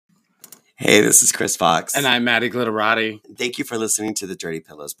Hey, this is Chris Fox. And I'm Maddie Glitterati. Thank you for listening to the Dirty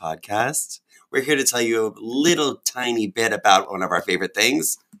Pillows podcast. We're here to tell you a little tiny bit about one of our favorite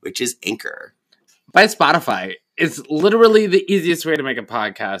things, which is Anchor. By Spotify. It's literally the easiest way to make a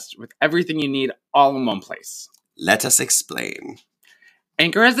podcast with everything you need all in one place. Let us explain.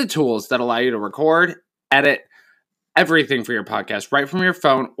 Anchor has the tools that allow you to record, edit, everything for your podcast right from your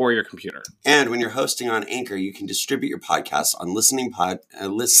phone or your computer. And when you're hosting on Anchor, you can distribute your podcast on listening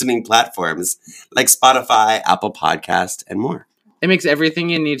platforms like Spotify, Apple Podcast, and more. It makes everything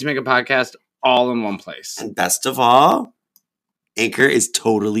you need to make a podcast all in one place. And best of all, Anchor is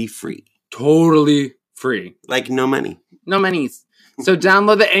totally free. Totally free. Like no money. No monies. So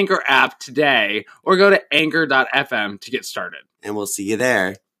download the Anchor app today or go to anchor.fm to get started. And we'll see you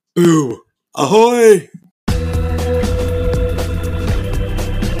there. Boo! Ahoy!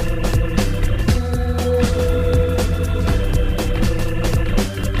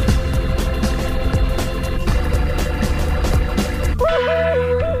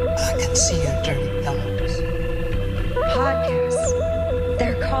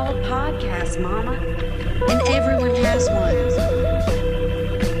 Mama, and everyone has one.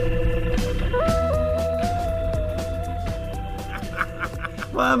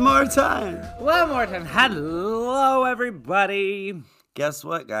 One more time. Hello, everybody. Guess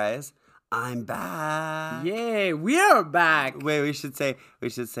what, guys? I'm back. Yay, we are back. Wait, we should say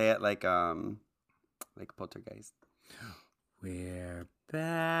it like Poltergeist. We're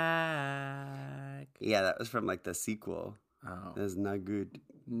back. Yeah, that was from like the sequel. Oh. That's not good.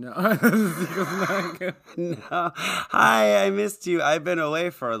 No, the sequel's not good. No. Hi, I missed you. I've been away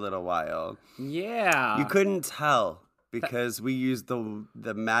for a little while. Yeah. You couldn't tell because we used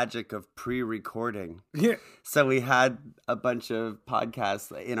the magic of pre-recording. Yeah. So we had a bunch of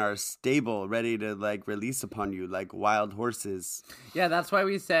podcasts in our stable ready to like release upon you like wild horses. Yeah, that's why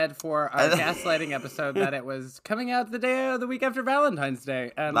we said for our gaslighting episode that it was coming out the week after Valentine's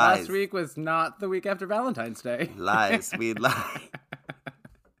Day. And Lies. Last week was not the week after Valentine's Day. Lies. We lie.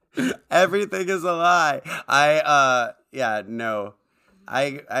 Everything is a lie. I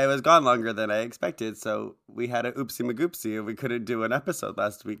was gone longer than I expected, so we had an oopsie magoopsie, and we couldn't do an episode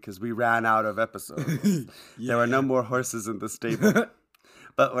last week because we ran out of episodes. Yeah. There were no more horses in the stable.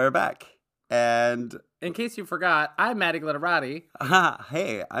 But we're back. And in case you forgot, I'm Maddie Glitterati.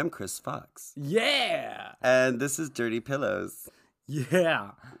 Hey, I'm Chris Fox. Yeah. And this is Dirty Pillows.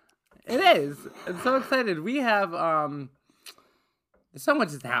 Yeah. It is. I'm so excited. We have so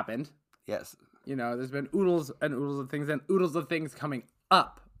much has happened. Yes. You know, there's been oodles and oodles of things coming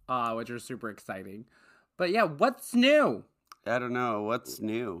up, which are super exciting. But yeah, what's new? I don't know. What's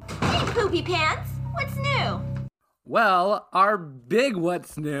new? Hey, Poopy Pants. What's new? Well, our big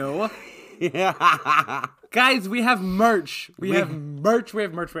what's new. Yeah. Guys, we have merch. We have merch.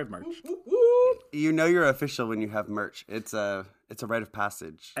 You know you're official when you have merch. It's a rite of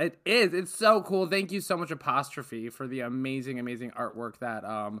passage. It is. It's so cool. Thank you so much, Apostrophe, for the amazing artwork that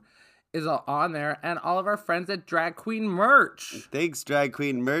is all on there, and all of our friends at Drag Queen Merch. Thanks, Drag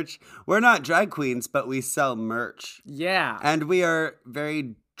Queen Merch. We're not drag queens, but we sell merch. Yeah. And we are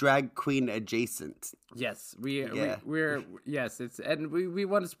very drag queen adjacent. Yes. We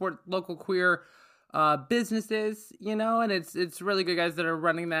want to support local queer businesses, you know, and it's really good guys that are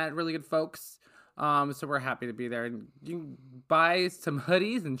running that, really good folks. So we're happy to be there, and you can buy some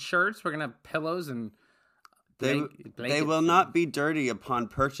hoodies and shirts. We're gonna have pillows and they will not be dirty upon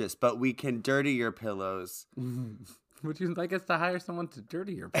purchase, but we can dirty your pillows. Would you like us to hire someone to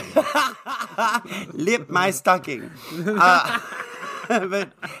dirty your pillows? Lip my stocking. But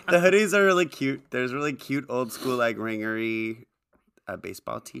the hoodies are really cute. There's really cute old school like ringery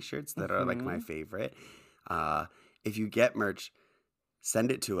baseball t-shirts that are like my favorite. If you get merch,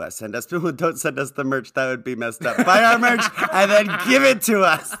 send it to us. Send us people. Don't send us the merch. That would be messed up. Buy our merch and then give it to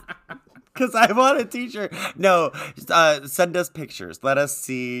us. Because I want a t-shirt. No, send us pictures. Let us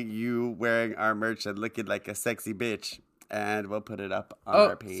see you wearing our merch and looking like a sexy bitch. And we'll put it up on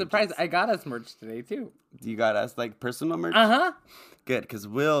our page. Surprise. I got us merch today, too. You got us, like, personal merch? Uh-huh. Good, because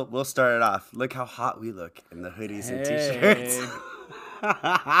we'll start it off. Look how hot we look in the hoodies and t-shirts.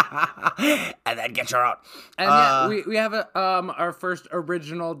 And then get your own. And we have our first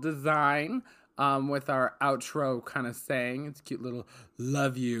original design with our outro kind of saying. It's a cute little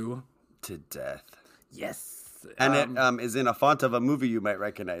love you. To death. Yes. And it is in a font of a movie you might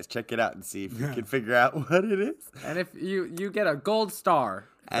recognize. Check it out and see if you can figure out what it is. And if you get a gold star.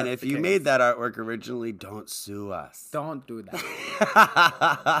 And if you made that artwork originally, don't sue us. Don't do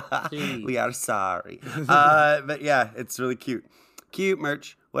that. We are sorry. But yeah, it's really cute. Cute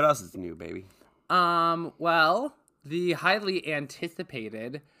merch. What else is new, baby? Well, the highly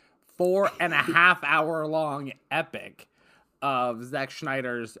anticipated 4.5 hour long epic of Zack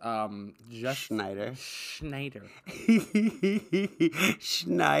Schneider's Schneider. Schneider.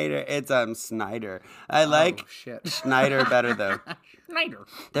 Schneider. It's Snyder. I like shit. Schneider better though. Schneider.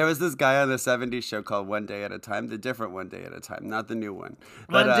 There was this guy on the 70s show called One Day at a Time, the different One Day at a Time, not the new one.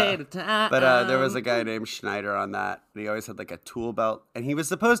 One day at a time. But there was a guy named Schneider on that, and he always had like a tool belt, and he was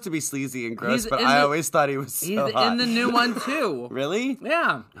supposed to be sleazy and gross, but I always thought he was so He's hot. in the new one too. Really?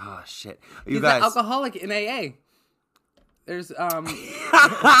 Yeah. Oh shit! He's You guys. an alcoholic in AA. There's and he's like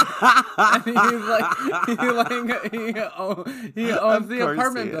he owns the course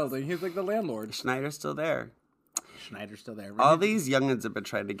apartment he is. building. He's like the landlord. Schneider's still there. Schneider's still there. All these youngins have been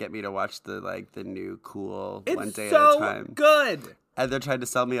trying to get me to watch the new cool it's One Day so at a Time. good. And they're trying to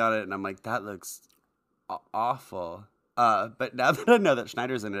sell me on it, and I'm like, that looks awful. But now that I know that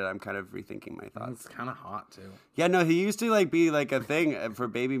Schneider's in it, I'm kind of rethinking my thoughts. It's kind of hot too. Yeah, no, he used to like be like a thing for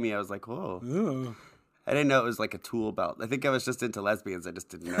Baby Me. I was like, whoa. Ooh. I didn't know it was like a tool belt. I think I was just into lesbians. I just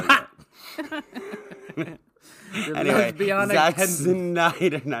didn't know yet. Anyway, Zack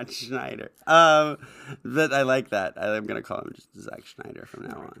Snyder, not Schneider. But I like that. I'm gonna call him just Zack Schneider from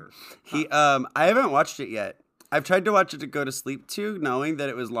now on. I haven't watched it yet. I've tried to watch it to go to sleep too, knowing that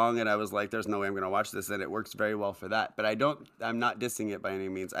it was long, and I was like, "There's no way I'm gonna watch this," and it works very well for that. But I'm not dissing it by any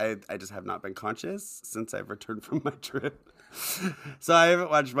means. I just have not been conscious since I've returned from my trip, so I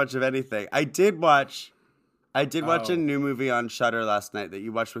haven't watched much of anything. I did watch a new movie on Shudder last night that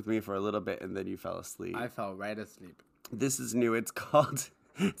you watched with me for a little bit, and then you fell asleep. I fell right asleep. This is new. It's called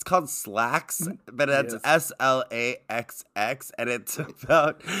Slacks, but it's SLAXX, and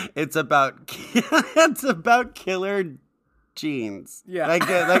it's about killer jeans. Yeah, like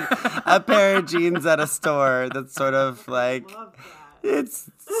a pair of jeans at a store that's sort of like it's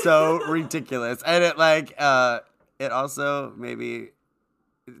so ridiculous, and it also maybe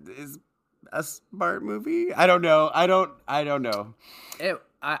is a smart movie. I don't know. I don't know.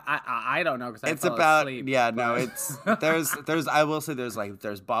 I don't know because It's about asleep, it's there's I will say there's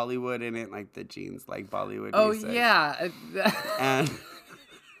Bollywood in it, like the jeans like Bollywood. Oh music. yeah, and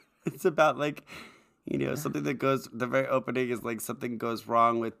it's about something that goes. The very opening is like something goes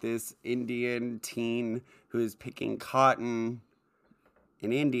wrong with this Indian teen who is picking cotton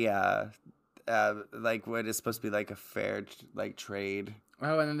in India, like what is supposed to be like a fair trade.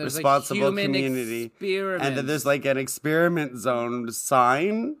 Oh, and then there's responsible like community, experiments. and then there's like an experiment zone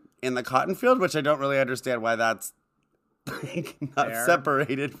sign in the cotton field, which I don't really understand why that's not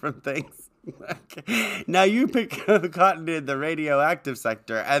separated from things. Now you pick the cotton in the radioactive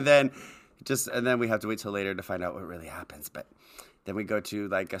sector, and then we have to wait till later to find out what really happens. But then we go to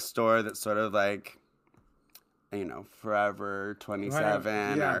like a store that's sort of like, Forever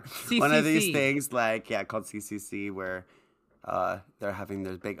 27 or CCC. One of these things called CCC where they're having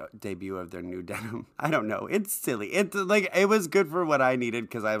their big debut of their new denim. I don't know. It's silly. It's like it was good for what I needed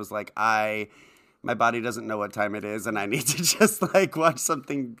because I was like, my body doesn't know what time it is, and I need to just like watch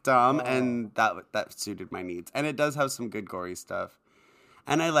something dumb, and that suited my needs. And it does have some good gory stuff.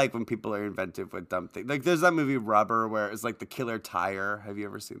 And I like when people are inventive with dumb things. Like there's that movie Rubber where it's like the killer tire. Have you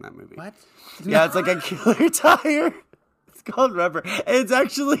ever seen that movie? What? Yeah, it's like a killer tire. It's called Rubber. It's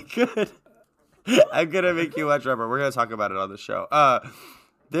actually good. I'm gonna make you watch Rubber. We're gonna talk about it on the show.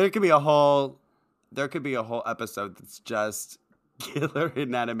 There could be a whole episode that's just killer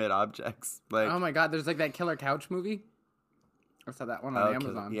inanimate objects. Like, oh my god, there's like that Killer Couch movie. I saw that one on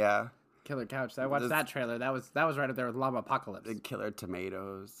Amazon. Yeah, Killer Couch. I watched that trailer. That was right up there with Llama Apocalypse. the killer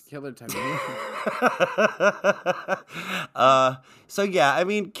tomatoes. Killer Tomatoes. So yeah, I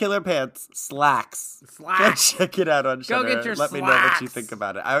mean, Killer Pants, Slacks. Slacks. Go check it out on Shudder. get your Let me know what you slacks. think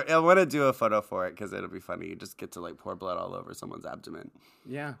about it. I want to do a photo for it because it'll be funny. You just get to like pour blood all over someone's abdomen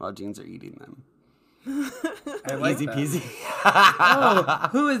Yeah. while jeans are eating them. I like Easy that. peasy. Oh,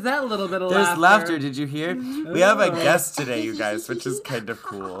 who is that little bit of There's laughter? laughter. Did you hear? We have a guest today, you guys, which is kind of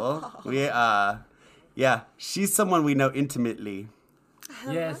cool. She's someone we know intimately.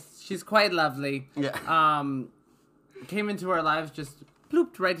 Yes, she's quite lovely. Yeah. Came into our lives, just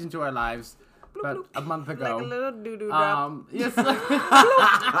blooped right into our lives about a month ago. Like a little doo-doo drop. Yes.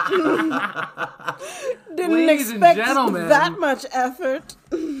 Didn't Ladies and expect gentlemen. that much effort.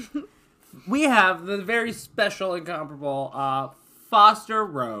 We have the very special, incomparable Foster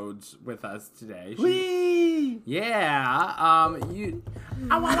Rhodes with us today. Yeah.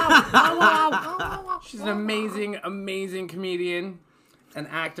 She's an amazing, amazing comedian, an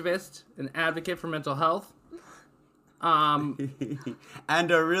activist, an advocate for mental health. And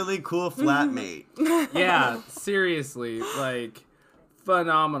a really cool flatmate. Yeah, seriously, like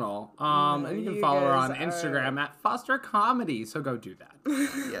phenomenal. And you can follow her on guys Instagram at Foster Comedy. So go do that.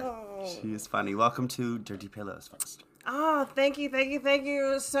 Yeah. She is funny. Welcome to Dirty Pillows, Foster. Oh, thank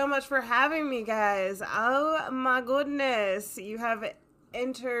you so much for having me, guys. Oh my goodness, you have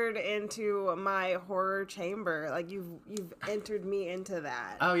entered into my horror chamber. Like you've entered me into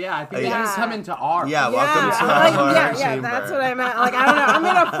that. Oh yeah, I think Yeah. you just come into ours. Yeah, welcome to Yeah, our like, horror yeah, chamber. that's what I meant. Like I don't know, I'm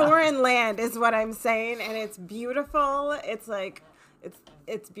in a foreign land, is what I'm saying, and it's beautiful. It's like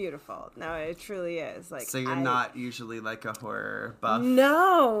it's beautiful. No, it truly is. Like So you're not usually like a horror buff?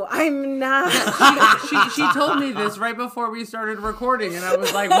 No, I'm not. She told me this right before we started recording, and I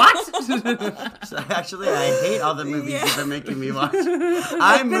was like, "What?" Actually, I hate all the movies you've been making me watch.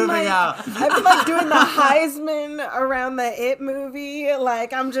 I'm moving out. I've been like doing the Heisman around the It movie.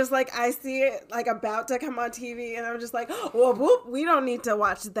 Like I'm just like I see it like about to come on TV, and I'm just like, well, whoop, we don't need to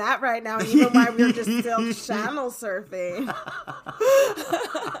watch that right now, even while we're just still channel surfing.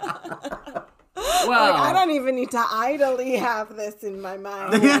 Well, Like I don't even need to idly have this in my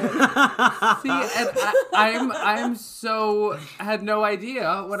mind. see, and I'm so had no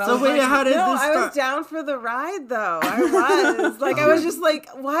idea what I So was wait, like. how did No, this I start? was down for the ride though. I was like, I was just like,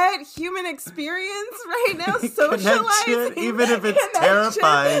 what human experience right now? Socializing, Connection, even if it's Connection.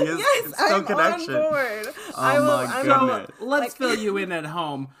 terrifying, is yes, it's still I'm connection. on board. Oh my goodness. So let's fill you in at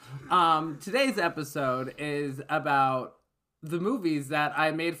home. Today's episode is about the movies that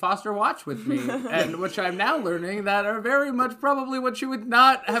I made Foster watch with me, and which I'm now learning that are very much probably what you would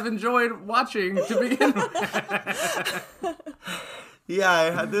not have enjoyed watching to begin with. Yeah, I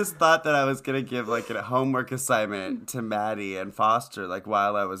had this thought that I was gonna give like a homework assignment to Maddie and Foster, like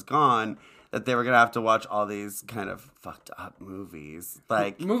while I was gone, that they were gonna have to watch all these kind of fucked up movies,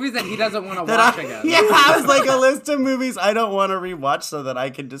 like Movies that he doesn't want to that watch I, again. yeah, I was like a list of movies I don't want to rewatch so that I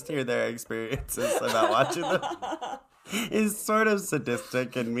can just hear their experiences about watching them. It's sort of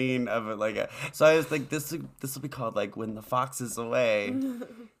sadistic and mean of it, like a. So I was like, this will be called like When the Fox is Away,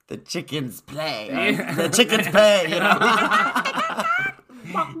 the chickens play. The chickens play. You know.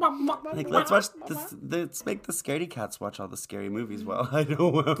 Like let's watch this. Let's make the scaredy cats watch all the scary movies. Well, I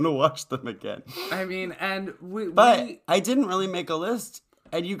don't want to watch them again. I mean, and But I didn't really make a list,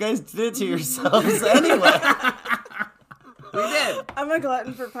 and you guys did it to yourselves anyway. we did. I'm a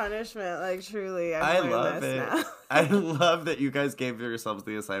glutton for punishment. Like truly, I I've love learned this it. now. I love that you guys gave yourselves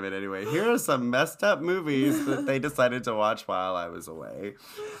the assignment anyway. Here are some messed up movies that they decided to watch while I was away.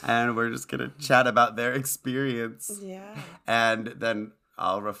 And we're just going to chat about their experience. Yeah. And then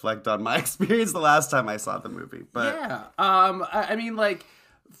I'll reflect on my experience the last time I saw the movie. But Yeah. I mean, like,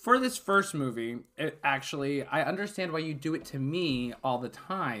 for this first movie, actually, I understand why you do it to me all the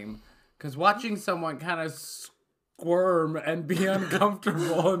time. Because watching someone kind of squirm and be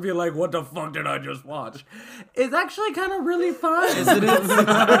uncomfortable and be like, what the fuck did I just watch? Is actually kind of really fun. Isn't it?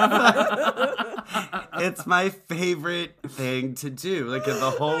 It's my favorite thing to do, like in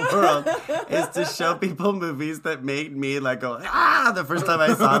the whole world, is to show people movies that made me like go, the first time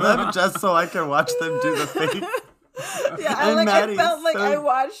I saw them, just so I can watch them do the thing. Yeah, And I Maddie's felt like so- I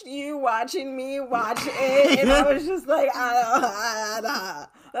watched you watching me watch it, and I was just like,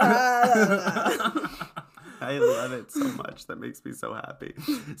 I love it so much. That makes me so happy.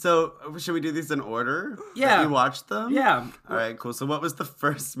 So, should we do these in order? Yeah. That we watched them? Yeah. All right, cool. So, what was the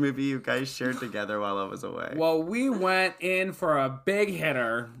first movie you guys shared together while I was away? Well, we went in for a big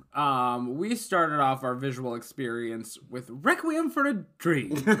hitter. We started off our visual experience with Requiem for a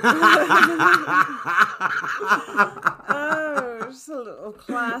Dream. oh, just a little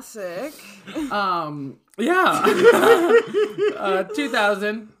classic. Yeah.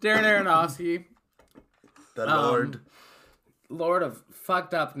 2000, Darren Aronofsky. The Lord. Lord of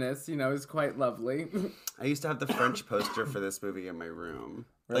fucked upness, is quite lovely. I used to have the French poster for this movie in my room.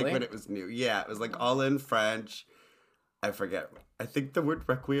 Really? Like when it was new. Yeah, it was like all in French. I forget. I think the word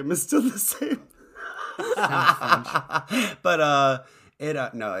Requiem is still the same. But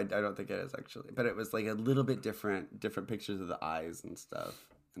no, I don't think it is actually. But it was like a little bit different pictures of the eyes and stuff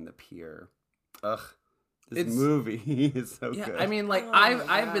and the pier. Ugh, this movie is so Yeah, good. I mean, like,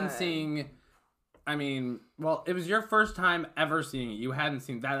 I've been seeing. I mean, well, it was your first time ever seeing it. You hadn't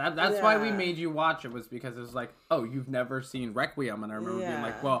seen that. That's why we Yeah. made you watch it, was because it was like, oh, you've never seen Requiem, and I remember being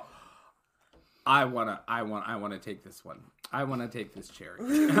like, Yeah. well, I wanna take this one. I wanna take this cherry.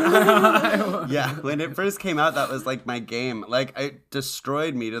 Yeah, when it first came out, that was like my game. Like, it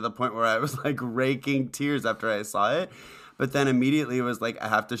destroyed me to the point where I was like raking tears after I saw it. But then immediately it was like, I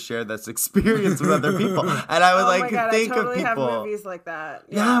have to share this experience with other people. And I would Oh like my God, think I totally of have people. movies like that.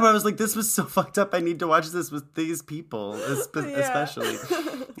 Yeah, where I was like, this was so fucked up. I need to watch this with these people, especially.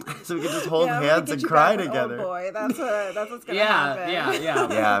 So we could just hold Yeah, I'm gonna hands get and you cry back with together. Old Boy. That's what's gonna yeah, happen.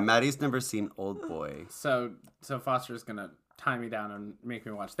 yeah. Yeah, Maddie's never seen Old Boy. So Foster's gonna tie me down and make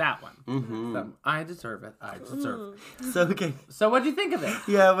me watch that one. Mm-hmm. So I deserve it. I deserve it. So, okay. So what'd you think of it?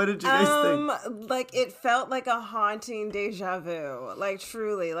 Yeah, what did you guys think? Like it felt like a haunting deja vu. Like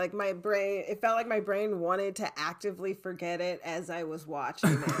truly, like it felt like my brain wanted to actively forget it as I was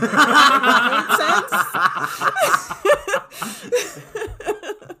watching it. Does that make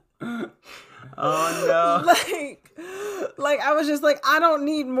sense? Oh no. Like I was just like, I don't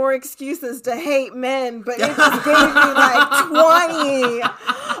need more excuses to hate men, but it just gave me like 20.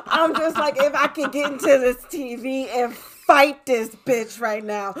 I'm just like, if I could get into this TV and fight this bitch right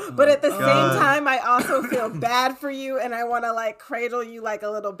now. But at the same time, I also feel bad for you and I want to like cradle you like a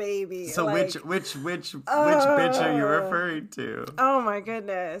little baby. So like, which bitch are you referring to? Oh my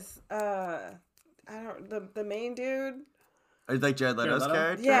goodness. I don't the main dude. Like Jared Leto's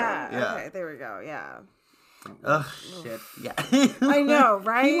character? Yeah. Okay, there we go. Yeah. Ugh. Shit. Yeah. I know,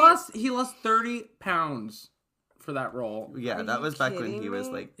 right? He lost 30 pounds for that role. Yeah, that was back when he was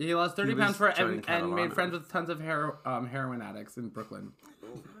like... He lost 30 He was pounds for it joining and made Catalano. friends with tons of heroin addicts in Brooklyn.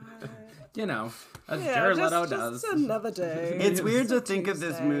 You know, as Yeah, Jared just, Leto just does. another day. It's weird to think of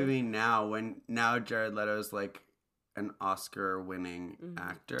this Tuesday. movie now when now Jared Leto's like an Oscar-winning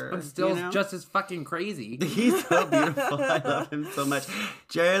actor. But still you know? just as fucking crazy. He's so beautiful. I love him so much.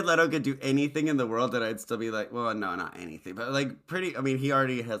 Jared Leto could do anything in the world that I'd still be like, well, no, not anything, but like pretty. I mean, he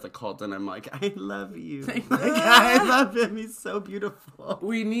already has a cult, and I'm like, I love you. Like, I love him. He's so beautiful.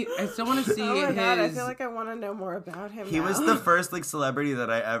 I still want to see Oh my his... god, I feel like I want to know more about him. He now. was the first like celebrity that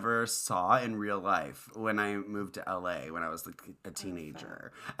I ever saw in real life when I moved to LA when I was like a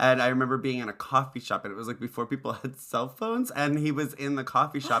teenager. And I remember being in a coffee shop, and it was like before people had cell phones, and he was in the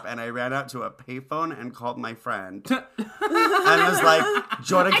coffee shop, and I ran out to a payphone and called my friend and was like,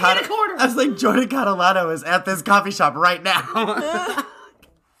 Jordan I was like, Jordan Catalano is at this coffee shop right now.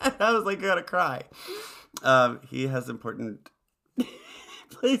 And I was like, I gotta cry. He has important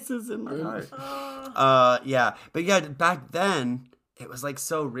places in my heart. Yeah, but yeah, back then it was like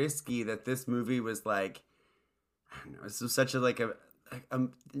so risky that this movie was like, I don't know, this was such a like a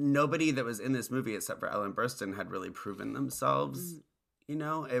nobody that was in this movie except for Ellen Burstyn had really proven themselves. You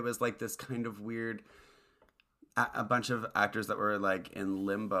know, it was like this kind of weird. A bunch of actors that were like in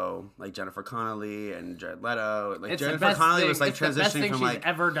limbo, like Jennifer Connelly and Jared Leto. Like Jennifer Connelly was like transitioning from like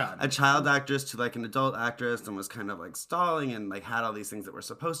ever done. a child actress to like an adult actress, and was kind of like stalling and like had all these things that were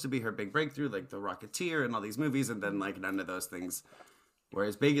supposed to be her big breakthrough, like The Rocketeer and all these movies, and then like none of those things were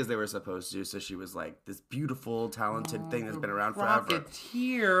as big as they were supposed to. So she was like this beautiful, talented thing that's been around forever.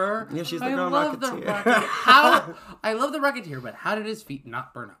 Rocketeer. Yeah, she's the I girl love Rocketeer. I love the Rocketeer, but how did his feet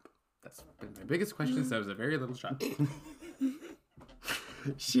not burn up? That's been my biggest question since I was a very little child.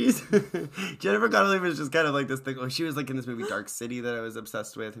 She's Jennifer Connelly was just kind of like this thing. Oh, she was like in this movie Dark City that I was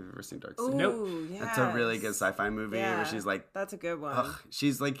obsessed with. Have you ever seen Dark City? Nope. That's a really good sci-fi movie where she's like, that's a good one.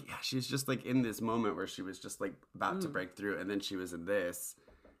 she's like, she's just like in this moment where she was just like about to break through, and then she was in this,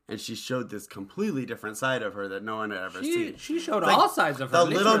 and she showed this completely different side of her that no one had ever seen. She showed Like, all sides of her. The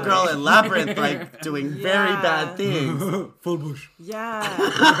little literally. girl in Labyrinth, like doing very Yeah. bad things, Full bush. Yeah.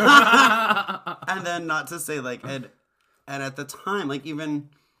 and then not to say like, and at the time, like even.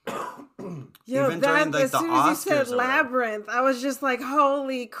 Yo, Even that, during, like, as the soon as you said Oscars or whatever. Labyrinth, I was just like,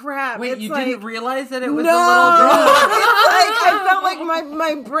 holy crap. Wait, it's you like, didn't realize that it was no, the little girl? it's like I felt like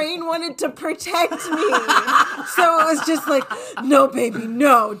my brain wanted to protect me. So it was just like, no, baby,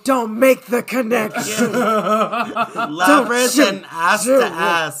 no, don't make the connection. Labyrinth and ass to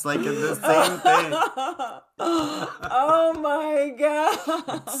ass, like in the same thing. Oh my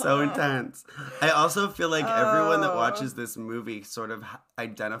god. So intense. I also feel like everyone that watches this movie sort of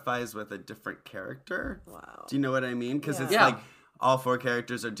identifies with a different character. Wow. Do you know what I mean? Because it's Yeah. like all four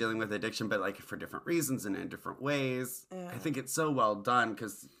characters are dealing with addiction, but like for different reasons and in different ways. I think it's so well done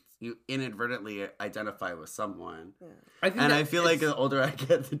because you inadvertently identify with someone. I think And that I feel like the older I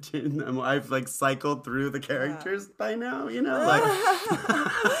get, the more I've like cycled through the characters by now, you know? Like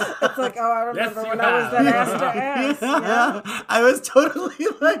It's like, oh, I remember Yes, when you I was that have. ass to ass. Yeah. I was totally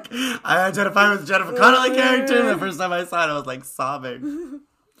like, I identify with the Jennifer Connelly character. The first time I saw it, I was like sobbing.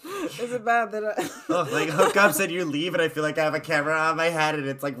 Is it bad that I... Oh, like hookups and you leave, and I feel like I have a camera on my head, and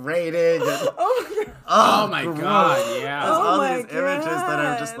it's like raining. And, Oh my god. Oh my gross. god, yeah. Oh All my these images that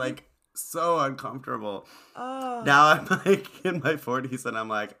are just God. like so uncomfortable. Oh, Now I'm like in my 40s, and I'm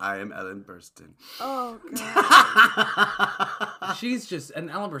like, I am Ellen Burstyn. oh god. She's just, and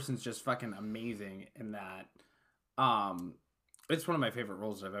Ellen Burstyn's just fucking amazing in that. It's one of my favorite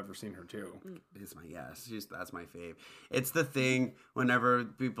roles I've ever seen her too. It's my that's my fave. It's the thing whenever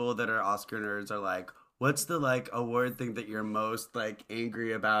people that are Oscar nerds are like, what's the like award thing that you're most like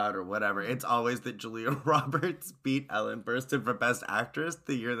angry about or whatever, it's always that Julia Roberts beat Ellen Burstyn for Best Actress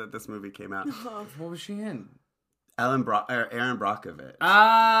the year that this movie came out. What was she in? Aaron Brockovich.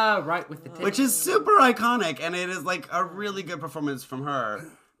 Ah, right, with the tits. Which is super iconic, and it is like a really good performance from her.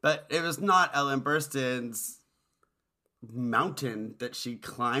 But it was not Ellen Burstyn's mountain that she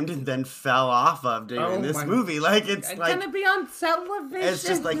climbed and then fell off of during this movie. Like, it's like gonna be on television. it's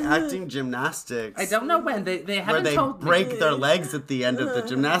just like acting gymnastics. I don't know when they where haven't they told break me. their legs at the end of the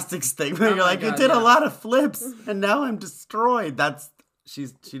gymnastics thing. Where you're my like, you God, did yeah. a lot of flips, and now I'm destroyed. She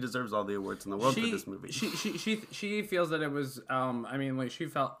deserves all the awards in the world for this movie. She feels that it was. I mean, like she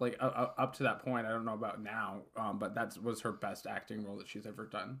felt like up to that point. I don't know about now, but that was her best acting role that she's ever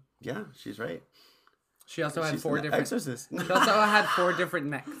done. Yeah, she's right. She also had She's four an different. Exorcist. She also had 4 different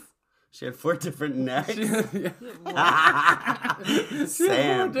necks. She had 4 different necks. She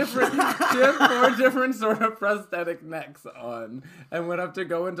Sam. had 4 different sort of prosthetic necks on, and would have to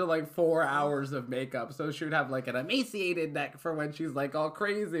go into like 4 hours of makeup. So she would have like an emaciated neck for when she's like all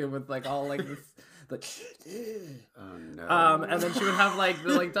crazy with like all like this. Like, Oh no. and then she would have like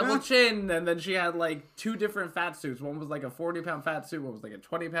the double chin, and then she had like 2 different fat suits. One was like a 40-pound fat suit, one was like a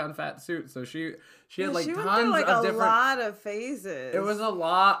 20-pound fat suit. So she had like she went tons through, like, of a different. lot of phases. It was a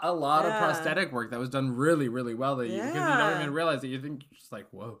lot of Yeah. prosthetic work that was done really, really well. That because you don't Yeah. even realize it. You think you're just like,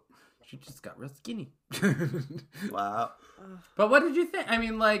 whoa, she just got real skinny. Wow. But what did you think? I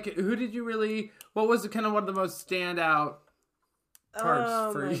mean, like, who did you really? What was kind of one of the most standout parts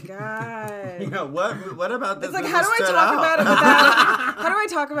Oh for my you? god. Yeah, what about this? It's like, movie how do I stood talk out? about it without? How do I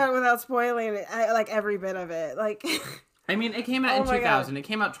talk about it without spoiling it? Like every bit of it. Like, I mean, it came out Oh in my 2000. It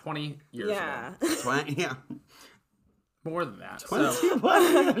came out 20 years yeah. ago. 20, yeah. More than that.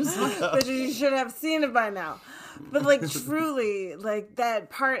 21 years ago. But you should have seen it by now. But like, truly, like that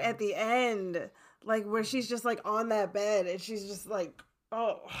part at the end, like where she's just like on that bed and she's just like,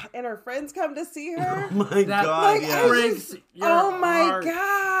 oh, and her friends come to see her. Oh my That, god, like, yeah. I breaks your Oh my heart.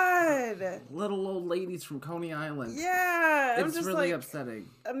 God. Little old ladies from Coney Island. Yeah. I'm It's just really like upsetting.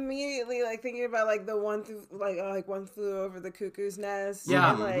 immediately like thinking about like the one one flew over the cuckoo's nest.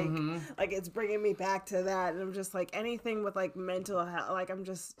 Yeah. And, like it's bringing me back to that, and I'm just like anything with like mental health. Like I'm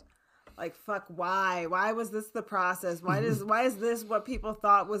just like fuck. Why was this the process? Why is this what people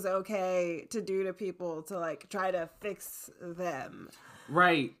thought was okay to do to people to like try to fix them?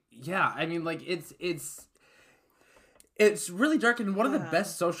 Right. Yeah. I mean, like it's really dark, and one of the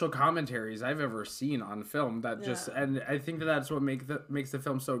best social commentaries I've ever seen on film. That just, and I think that's what makes the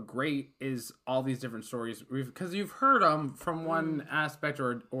film so great is all these different stories. Because you've heard them from one aspect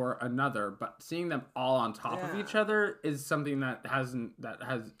or another, but seeing them all on top of each other is something that hasn't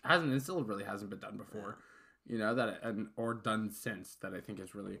and still really hasn't been done before. You know, or done since, that I think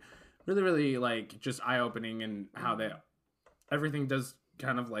is really, really, really like just eye opening, and how everything does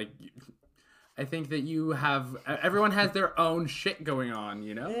kind of like. I think that everyone has their own shit going on,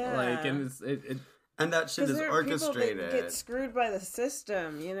 you know? Yeah. Like, and And that shit is there are people orchestrated. that get screwed by the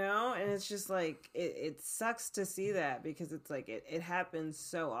system, you know? And it's just like, it sucks to see that, because it's like, it happens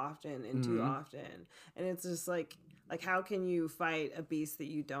so often and too often. And it's just like how can you fight a beast that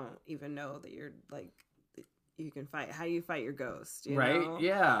you don't even know that you're like, you can fight? How do you fight your ghost? You right? know?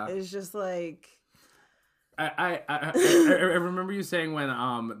 Yeah. It's just like, I remember you saying when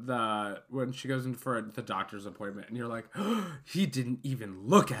she goes in for the doctor's appointment, and you're like, oh, he didn't even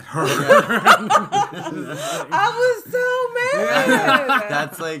look at her. I was so mad.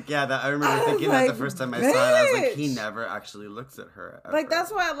 That's like, I remember thinking that the first time I saw it. I was like, he never actually looks at her. Ever. Like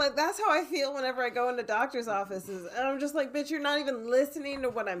that's how I feel whenever I go into doctor's offices, and I'm just like, bitch, you're not even listening to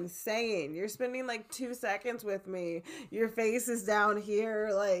what I'm saying. You're spending like 2 seconds with me. Your face is down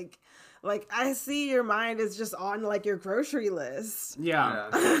here, like I see your mind is just on like your grocery list. Yeah.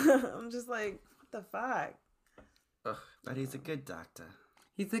 I'm just like, what the fuck? Ugh, but he's a good doctor.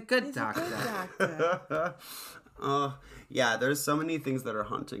 He's a good doctor. Good doctor. Oh, yeah, there's so many things that are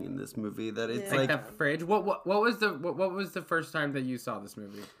haunting in this movie that it's Like the fridge. What was the first time that you saw this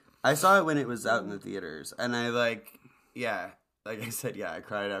movie? I saw it when it was out in the theaters, and I like I said, I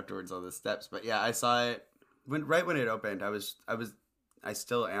cried afterwards on the steps. But yeah, I saw it right when it opened. I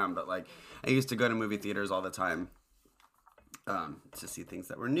still am, but like I used to go to movie theaters all the time to see things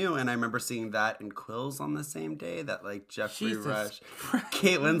that were new, and I remember seeing that and Quills on the same day. That like Jeffrey Jesus Rush,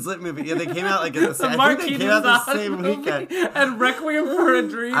 Kate Winslet movie. Yeah, they came out like at the same. The I think they came out the Marquis same movie weekend. and Requiem for a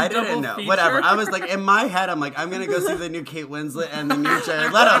Dream. I double didn't know. feature. Whatever. I was like, in my head, I'm like, I'm gonna go see the new Kate Winslet and the new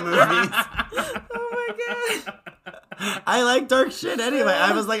Jared Leto movies. Oh my god. I like dark shit anyway.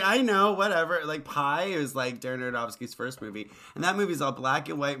 I was like, I know, whatever. Like Pi is like Darren Aronofsky's first movie, and that movie's a black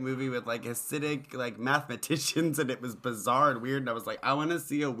and white movie with like acidic like mathematicians, and it was bizarre and weird. And I was like, I want to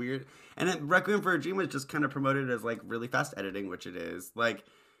see a weird. And then Requiem for a Dream was just kind of promoted as like really fast editing, which it is. Like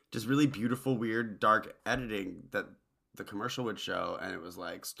just really beautiful, weird, dark editing that the commercial would show, and it was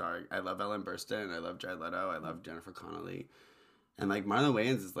like starring. I love Ellen Burstyn, I love Jared Leto, I love Jennifer Connelly. And like Marlon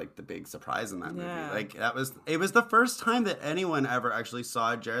Wayans is like the big surprise in that movie. Yeah. Like it was the first time that anyone ever actually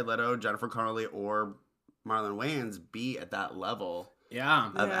saw Jared Leto, Jennifer Connelly, or Marlon Wayans be at that level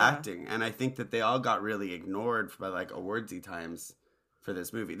of acting. And I think that they all got really ignored by like awardsy times for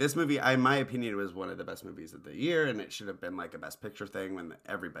this movie. This movie, in my opinion, was one of the best movies of the year, and it should have been like a Best Picture thing when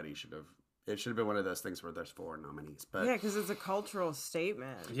everybody should have. It should have been one of those things where there's 4 nominees. But Yeah, because it's a cultural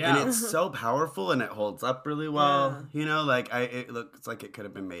statement. Yeah. and it's so powerful and it holds up really well. You know, like it looks like it could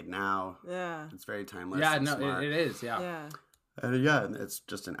have been made now. Yeah. It's very timeless. Yeah, and no, smart. it is. Yeah. Yeah. And it's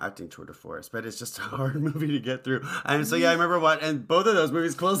just an acting tour de force, but it's just a hard movie to get through. And so, I remember and both of those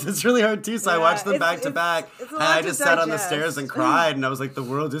movies closed. It's really hard too. So I Yeah, watched them it's- back to back, it's a and lot I to just sat on the digest. stairs and cried. And I was like, the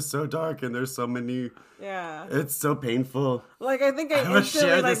world is so dark, and there's so many. Yeah. It's so painful. Like, I think I must instantly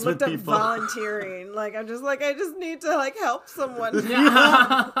share like this looked with up people. volunteering. Like, I'm just like, I just need to like help someone.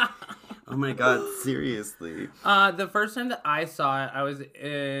 Oh my god, seriously. The first time that I saw it, I was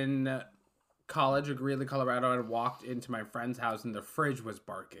in college at Greeley, Colorado, and walked into my friend's house, and the fridge was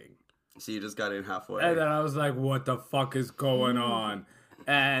barking. So you just got in halfway. And then I was like, what the fuck is going on?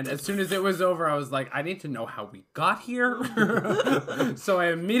 And as soon as it was over, I was like, I need to know how we got here. So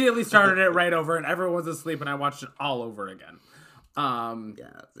I immediately started it right over, and everyone was asleep, and I watched it all over again.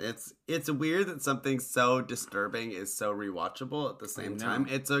 Yeah, it's weird that something so disturbing is so rewatchable at the same time.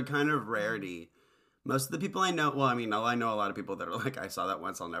 It's a kind of rarity. Most of the people I know, I know a lot of people that are like, I saw that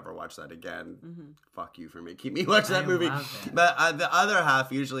once, I'll never watch that again. Fuck you for making me watch that movie. love it. But the other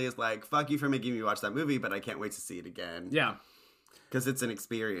half usually is like, fuck you for making me watch that movie, but I can't wait to see it again. Yeah. Because it's an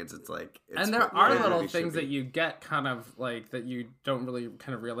experience. It's like, And there what are a little movie should things be. that you get kind of like that you don't really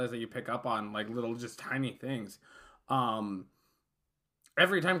kind of realize that you pick up on, like little just tiny things.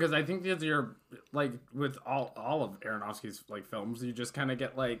 Every time, because I think that you're like with all of Aronofsky's like films, you just kind of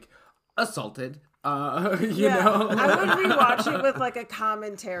get like assaulted. You know, I would rewatch it with like a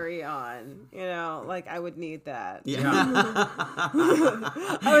commentary on, like I would need that. Yeah.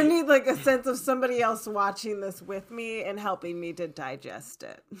 I would need like a sense of somebody else watching this with me and helping me to digest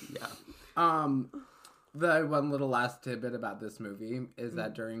it. Yeah. The one little last tidbit about this movie is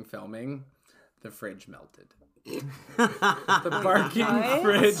that during filming, the fridge melted. The barking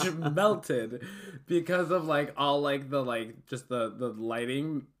fridge melted because of like all like the like just the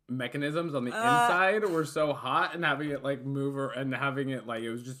lighting mechanisms on the inside were so hot, and having it like move and having it like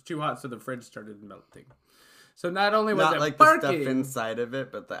it was just too hot, so the fridge started melting. So not only was Not it like barking, the stuff inside of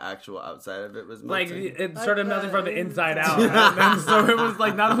it, but the actual outside of it was like melting. it started melting from the inside out, inside. and then, so it was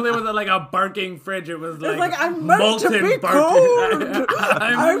like not only was it like a barking fridge, it was like, It's like I'm meant to molten be barking. cold.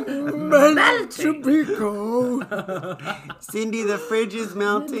 I'm Meant to be cold. Cindy, the fridge is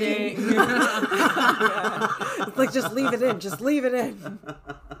melting. It's like just leave it in. Just leave it in.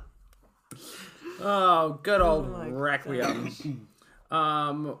 Oh, good old my Requiem.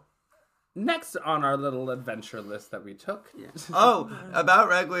 Next on our little adventure list that we took. Oh, about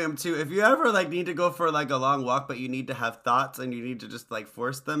Requiem too. If you ever like need to go for like a long walk, but you need to have thoughts and you need to just like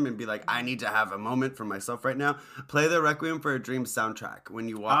force them and be like, I need to have a moment for myself right now. Play the Requiem for a Dream soundtrack when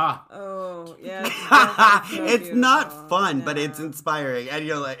you walk. Oh, yeah. It's not fun, but it's inspiring, and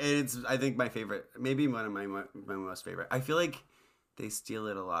you're like, it's I think my favorite, maybe one of my most favorite. I feel like they steal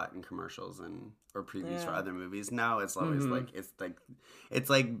it a lot in commercials or previews for other movies. Now it's always it's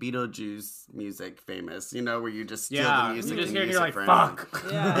like Beetlejuice music famous, where you just steal the music. You just and hear it, use you're it like, for anything. fuck.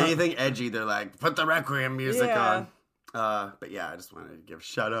 Yeah. Anything edgy, they're like, put the Requiem music Yeah. on. But yeah, I just wanted to give a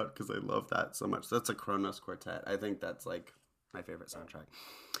shout out because I love that so much. That's a Kronos Quartet. I think that's like my favorite soundtrack.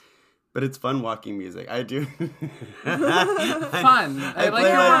 But it's fun walking music. I do. Fun. I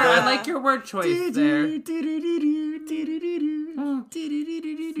like your word choice there.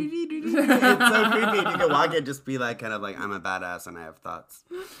 It's so creepy. You can walk it, just be like, kind of like, I'm a badass and I have thoughts.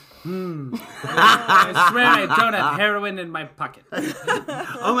 I swear I don't have heroin in my pocket.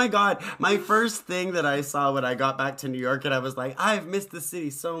 Oh my God. My first thing that I saw when I got back to New York, and I was like, I've missed the city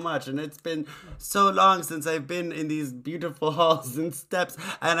so much, and it's been so long since I've been in these beautiful halls and steps.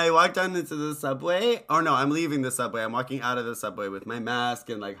 And I walked down into the subway. Oh no, I'm leaving the subway. I'm walking out of the subway with my mask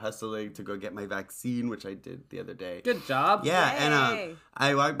and like hustling to go get my vaccine, which I did the other day. Good job. Yeah, Yay. and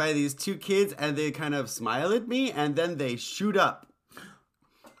I walked by these two kids, and they kind of smile at me, and then they shoot up.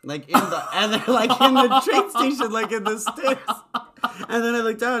 like and they're like in the train station, like in the sticks. And then I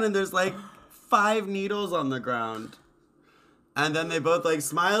look down and there's like 5 needles on the ground. And then they both like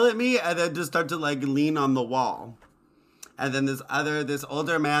smile at me and then just start to like lean on the wall. And then this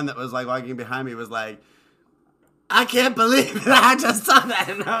older man that was like walking behind me was like, I can't believe that I just saw that.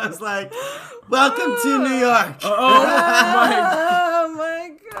 And I was like, welcome to New York. Oh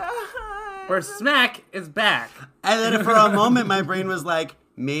my god. Where smack is back. And then for a moment, my brain was like,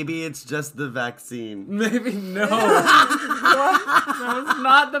 maybe it's just the vaccine. Maybe no. That was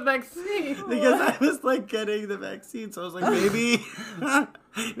not the vaccine. Because I was like getting the vaccine. So I was like,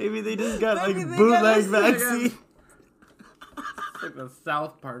 maybe they just got like Maybe they bootleg got a- vaccine. Like the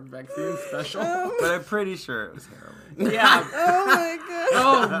South Park vaccine special. But I'm pretty sure it was heroin. Yeah. Oh my god.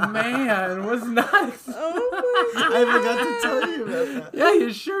 Oh man, was not. Oh my god. I forgot to tell you about that. Yeah,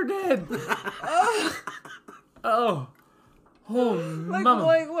 you sure did. Oh. Oh, mama.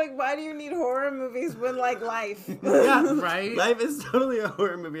 Like, why do you need horror movies when, like, life? Yeah, Right? Life is totally a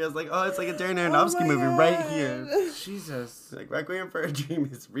horror movie. I was like, oh, it's like a Darren Aronofsky my movie God. right here. Jesus. Like, Requiem for a Dream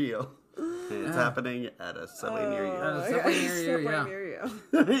is real. And it's happening at a subway near you. Oh. Subway near you, Subway yeah.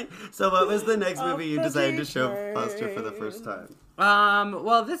 near you. So what was the next movie you the decided to show train. Foster for the first time?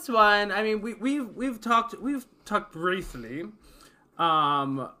 Well, this one, I mean, we've talked briefly.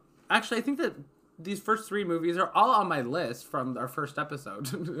 Actually, I think that these first 3 movies are all on my list from our first episode,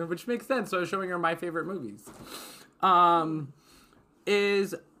 which makes sense. So I was showing her my favorite movies.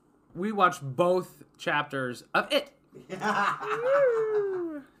 Is we watched both chapters of It.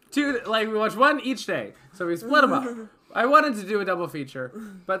 We watched one each day, so we split them up. I wanted to do a double feature,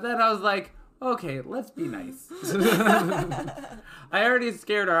 but then I was like, okay, let's be nice. I already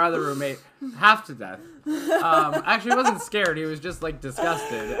scared our other roommate half to death. Actually, he wasn't scared. He was just, like,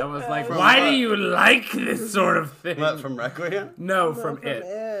 disgusted. I was like, why do you like this sort of thing? What, from Requiem? No, from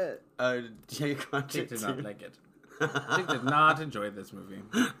It. Jake watched Jake it did too. not like it. Jake did not enjoy this movie.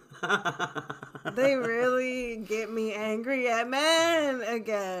 They really get me angry at men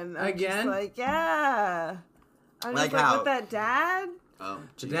again. I'm Again? Just like, yeah. I'm Like just how? with that dad. Oh,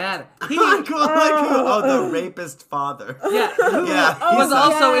 The geez. dad. He Like who? Oh, the rapist father. yeah, who Yeah, was he's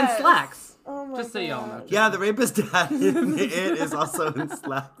also yes. in slacks. Oh my Just so y'all know. Yeah, the rapist dad in It is also in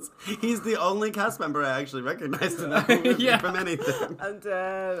Slacks. He's the only cast member I actually recognized in that movie Yeah. from anything. I'm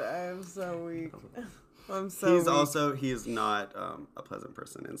dead. I'm so weak. I'm so weak. He's not a pleasant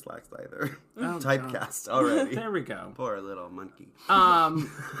person in Slacks either. Oh, Typecast already. There we go. Poor little monkey.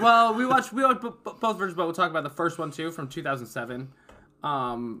 Well, we watched both versions, but we'll talk about the first one too, from 2007.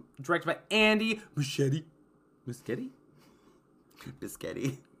 Directed by Andy Muschietti. Muschietti?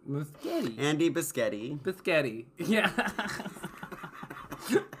 Biscotti. Muschietti. Andy Biscotti. Biscotti. Yeah.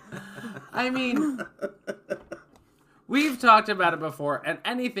 I mean, we've talked about it before, and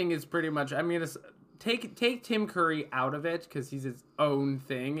anything is pretty much. I mean, take Tim Curry out of it because he's his own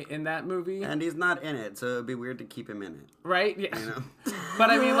thing in that movie, And he's not in it, so it'd be weird to keep him in it. right? Yeah. You know? But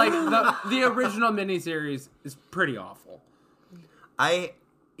I mean, like the original miniseries is pretty awful. I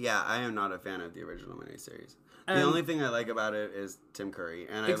am not a fan of the original miniseries. The only thing I like about it is Tim Curry,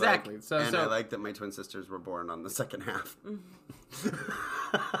 and Exactly. I like that my twin sisters were born on the second half.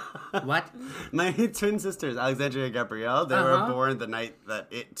 What? My twin sisters, Alexandria and Gabrielle, they were born the night that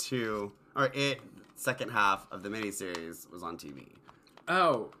second half of the miniseries was on TV.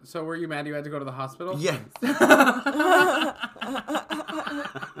 Oh, so were you mad you had to go to the hospital? Yes.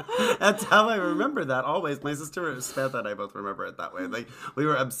 That's how I remember that always. My sister Samantha and I both remember it that way. Like, we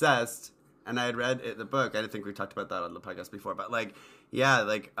were obsessed, and I had read the book. I think we talked about that on the podcast before. But, like, yeah,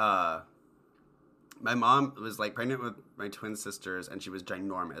 like, my mom was, like, pregnant with my twin sisters, and she was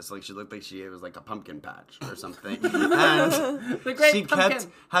ginormous. Like, she looked like she was, like, a pumpkin patch or something. And The great she pumpkin. kept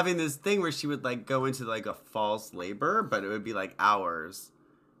having this thing where she would, like, go into, like, a false labor, but it would be, like, hours.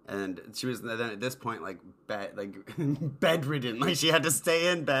 And she was then at this point like bedridden, like she had to stay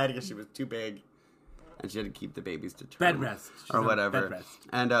in bed because she was too big, and she had to keep the babies to term Bed rest. She's or on whatever. bed rest.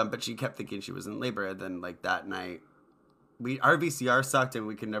 And but she kept thinking she was in labor. And then like that night, our VCR sucked and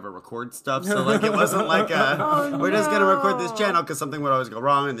we could never record stuff. So like it wasn't like we're just gonna record this channel because something would always go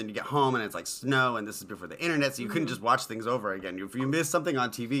wrong. And then you get home and it's like snow, and this is before the internet, so you couldn't just watch things over again. If you missed something on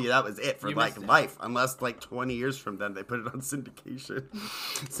TV, that was it for You like missed it. life, unless like 20 years from then they put it on syndication.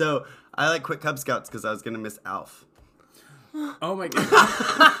 So I like quit Cub Scouts because I was gonna miss Alf. Oh my god.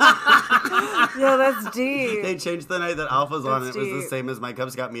 Yo, that's deep. They changed the night that Alpha's on. That's It was the deep. same as my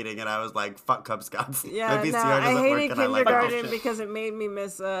Cub Scout meeting, and I was like, "Fuck Cub Scouts." Yeah, my no, VCR I doesn't work, hated and I like that kindergarten shit. because it made me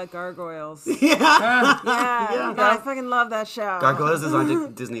miss gargoyles. Yeah. Yeah, no, I fucking love that show. Gargoyles is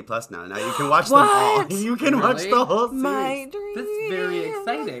on Disney Plus now. Now you can watch them all. What? You can watch Really? the whole series. My dream. That's very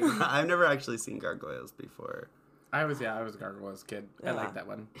exciting. I've never actually seen Gargoyles before. I was a Gargoyles kid. I Yeah. like that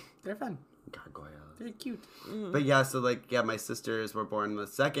one. They're fun. Gargoyles. They're cute. But yeah, so like my sisters were born the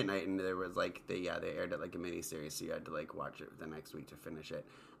second night, and there was like they aired it like a mini series, so you had to like watch it the next week to finish it.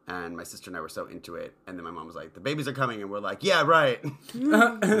 And my sister and I were so into it, and then my mom was like, "The babies are coming," and we're like, "Yeah, right."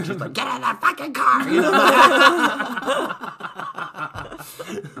 And she's like, "Get in that fucking car!" You know?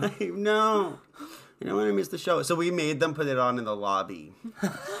 Like, no. You don't want to miss the show. So we made them put it on in the lobby.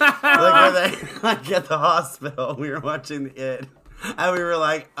 Like where they like at the hospital. We were watching it. And we were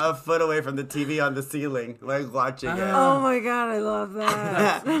like a foot away from the TV on the ceiling, like watching it. Oh my god, I love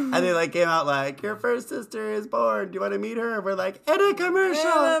that. And they like came out like, "Your first sister is born. Do you want to meet her?" And we're like, "In a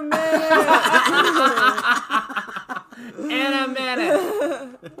commercial." In a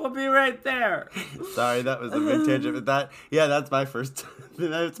minute. We'll be right there. Sorry, that was a big tangent. But that's my first.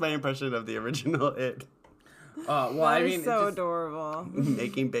 That's my impression of the original It. Well, I That mean, is so just adorable.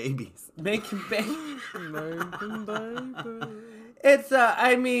 Making babies. making baby. It's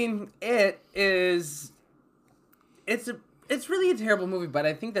I mean, it is. It's really a terrible movie, but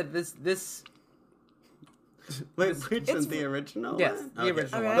I think that this. Wait, which is the original? Yes, one? the Okay.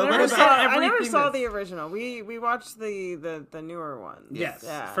 original I mean, one. I But what never about saw, I never everything saw that's- the original. We watched the newer one. Yes,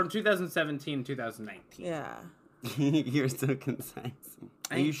 Yeah. from 2017, 2019. Yeah. You're so concise.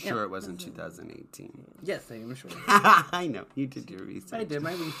 Are you sure am. it wasn't 2018? Yes, I am sure. I know. You did your research. I did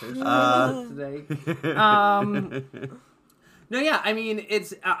my research today. No, yeah, I mean,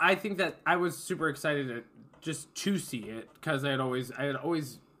 it's. I think that I was super excited to see it because I had always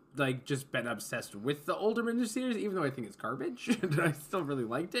like just been obsessed with the older miniseries series, even though I think it's garbage. I still really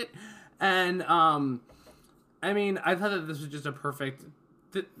liked it, and I mean, I thought that this was just a perfect.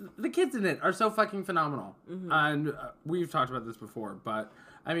 The kids in it are so fucking phenomenal, and we've talked about this before, but.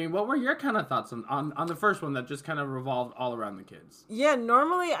 I mean, what were your kind of thoughts on the first one that just kind of revolved all around the kids? Yeah,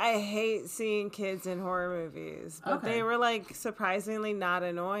 normally I hate seeing kids in horror movies, but Okay. they were like surprisingly not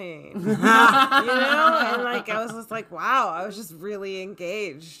annoying. You know? And like I was just like, wow, I was just really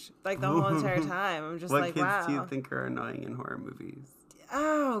engaged like the whole entire time. I'm just What like, kids wow. do you think are annoying in horror movies?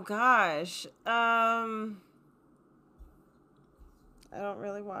 Oh gosh. I don't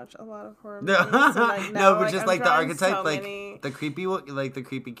really watch a lot of horror movies. No, so, like, no, but like, just I'm like the drawing archetype, so like many- the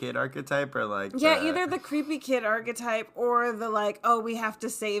creepy kid archetype, or like Yeah, either the creepy kid archetype or the like, oh, we have to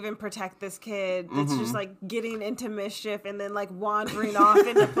save and protect this kid that's just like getting into mischief and then like wandering off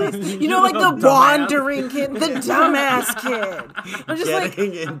into places. You know, like the Dumbass. wandering kid, the dumbass kid. I'm just like,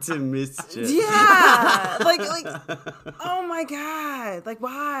 getting into mischief. yeah, like, oh my god, like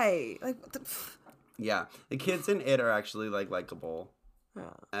why? Like, what the, Yeah, the kids in it are actually like likable, yeah.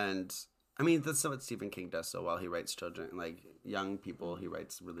 and I mean that's what Stephen King does so well. He writes children, like young people. He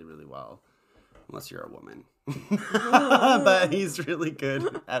writes really, really well, unless you're a woman. But he's really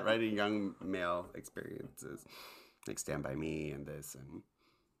good at writing young male experiences, like Stand By Me and this and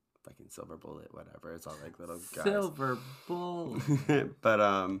fucking Silver Bullet, whatever. It's all like little guys. Silver Bull.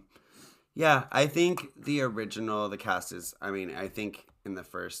 But yeah, I think the cast is. I mean, I think in the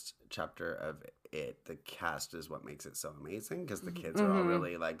first chapter of it, the cast is what makes it so amazing because the kids are all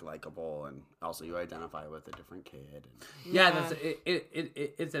really like likable, and also you identify with a different kid. And, Yeah, that's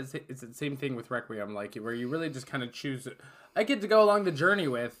it's the same thing with Requiem, like where you really just kind of choose a kid to go along the journey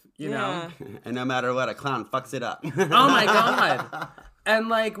with, you know. and no matter what, a clown fucks it up. Oh my god. And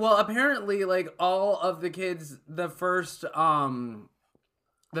like, well, apparently, like all of the kids, the first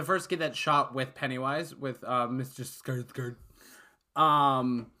kid that shot with Pennywise with Mr. Skarsgård,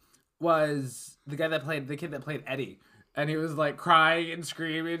 was the kid that played Eddie, and he was like crying and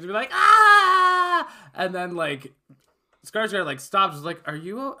screaming to be like ah, and then like Skarsgård like stops, was like, are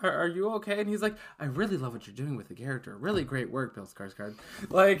you okay? And he's like, I really love what you're doing with the character. Really great work, Bill Skarsgård.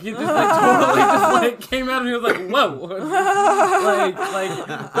 Like he just like totally just like came out and he was like, whoa, like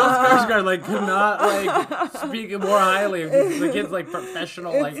Bill Skarsgård like could not like speak more highly of the kid's like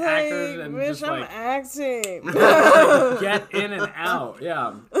professional like actors and bitch, just I'm like acting. get in and out.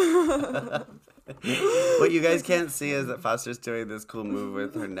 Yeah. What you guys can't see is that Foster's doing this cool move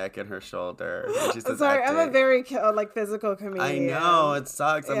with her neck and her shoulder. And she's just Sorry, I'm a acting. very like physical comedian. I know, it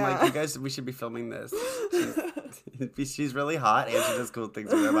sucks. I'm like, Yeah. you guys, we should be filming this. She's really hot and she does cool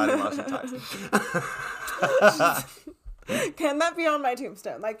things with her body while she talks. Can that be on my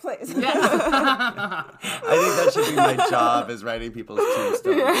tombstone? Like, please. Yes. I think that should be my job, is writing people's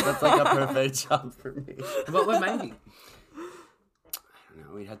tombstones. That's like a perfect job for me. What would mine be?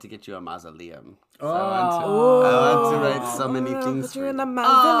 No, we had to get you a mausoleum. Oh. I want to write so many things Put for you in you. a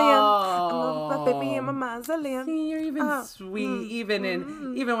mausoleum. I love my baby in my mausoleum. See, you're even sweet,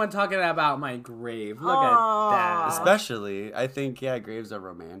 even when talking about my grave. Look at that. Especially, I think, graves are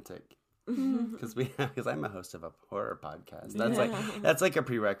romantic. Because I'm a host of a horror podcast. That's like a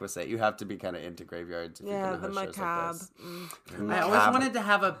prerequisite. You have to be kind of into graveyards if you're The going to host shows macabre. like this. I always wanted to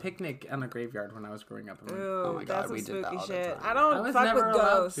have a picnic on a graveyard when I was growing up. Ooh, my God, that's some we did that spooky all the shit. time. I I don't was fuck never with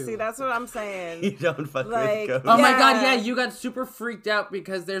allowed ghosts. to. See, that's what I'm saying. You don't fuck Like, with ghosts. Oh my god, Yeah. yeah, you got super freaked out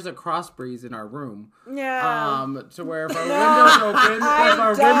because there's a cross breeze in our room. Yeah. To where if our windows open, if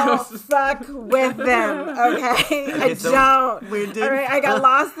our I don't windows fuck with them, okay? I so don't. we did- All right, I got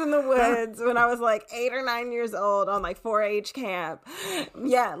lost in the woods when I was like 8 or 9 years old on like 4-H camp.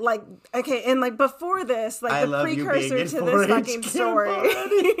 Yeah, like, okay, and like before this, like I the love you being precursor in to 4-H this fucking camp story.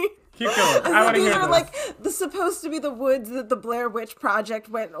 already. keep going. I want to These hear are this. like supposed to be the woods that the Blair Witch Project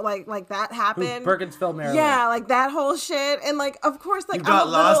went like that happened. Burkittsville, Maryland. Yeah, like that whole shit, and like of course, like You got I'm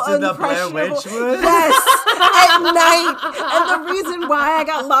a lost little in the Blair impressionable. Witch woods? Yes, at night. And the reason why I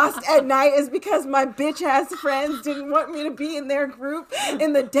got lost at night is because my bitch ass friends didn't want me to be in their group,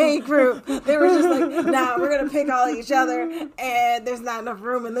 in the day group. They were just like, "Nah, we're gonna pick all each other, and there's not enough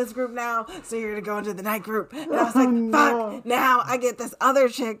room in this group now, so you're gonna go into the night group." And I was like, "Fuck!" Now I get this other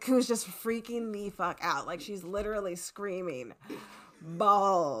chick who's just freaking the fuck out, like she's literally screaming.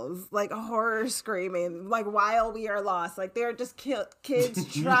 Balls, like horror screaming, like while we are lost, like they're just kids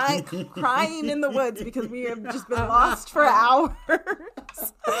crying in the woods because we have just been lost for hours.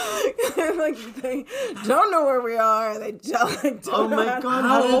 Like they don't know where we are. They don't. Like, Oh don't know my how to- God,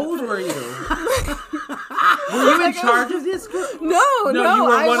 How old were you? Were you in charge of this group? No, you were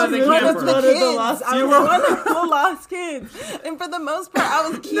I one was of the one of campers. the One of the kids. lost- I you was were- one of the lost kids, and for the most part, I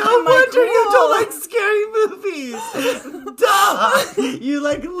was keeping No my wonder you cool. don't like scary movies. Duh! You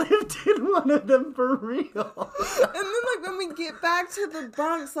like lived in one of them for real. And then, like, when we get back to the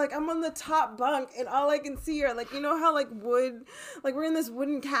bunks, like, I'm on the top bunk, and all I can see are, like, you know how, like, wood, like, we're in this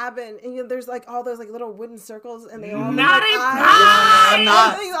wooden cabin, and you know, there's, like, all those, like, little wooden circles, and they all look Naughty like eyes. pie! I'm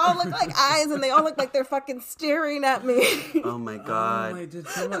not. They all look like eyes, and they all look like they're fucking staring at me. Oh my God. Wait, did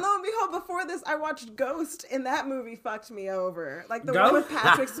And someone... lo and behold, before this, I watched Ghost, and that movie fucked me over. Like, the Ghost? one with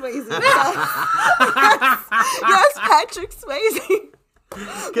Patrick Swayze. Yes, Patrick Swayze.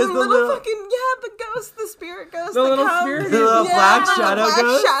 The Because little fucking, the ghost, the spirit ghost. The that little comes. spirit The little black shadow black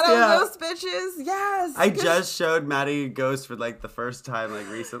ghost? shadow Yeah. ghost bitches. Yes. I just showed Maddie Ghost for like the first time like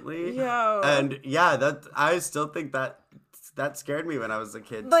recently. Yo. And yeah, that I still think that scared me when I was a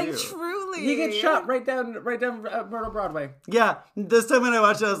kid like too. truly. He gets shot right down Myrtle Broadway. Yeah, this time when I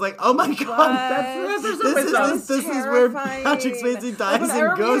watched it, I was like, "Oh my God, That's this is where terrifying. Patrick Swayze dies in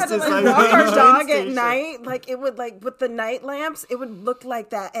Whenever we Ghost." had to, Is like, like walk on our the dog train at station. night, like it would like with the night lamps, it would look like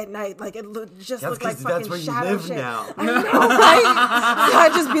that at night. Like it just That's looked like 'cause fucking that's where you shadow live shit. now. I know, right? So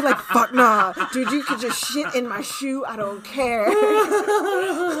I'd just be like, "Fuck nah, dude, you could just shit in my shoe. I don't care."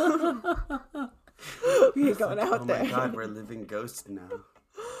 We ain't going out Oh there. my God, we're living ghosts now.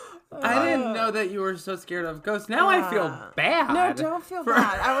 I didn't know that you were so scared of ghosts. Now I feel bad. No, don't feel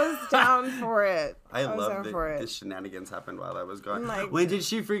bad. I was down for it. I was love down that for it. the shenanigans happened while I was gone. Like- when did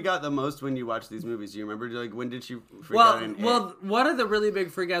she freak out the most when you watched these movies? Do you remember? Like, when did she freak Well, out in It one of the really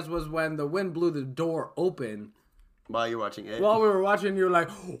big freakouts was when the wind blew the door open. while you're watching It? While we were watching, you were like,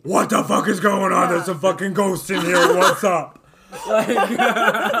 "What the fuck is going on? There's a fucking ghost in here. What's up?" Like,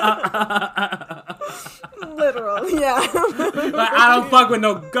 Literal, yeah. like, I don't fuck with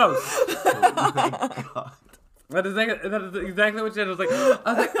no ghosts. Oh my God. That is exactly what she did. I was like,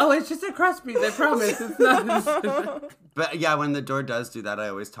 "Oh, it's just a cross breeze. I promise. It's not." But yeah, when the door does do that, I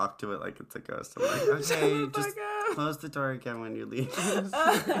always talk to it like it's a ghost. I'm like, okay, just close the door again when you leave.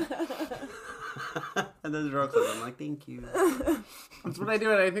 And then the door closes. I'm like, thank you. That's what I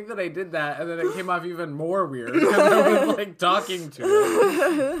do, and I think that I did that, and then it came off even more weird because I was like talking to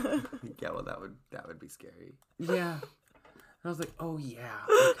it. Yeah, well, that would be scary. Yeah. And I was like, "Oh yeah."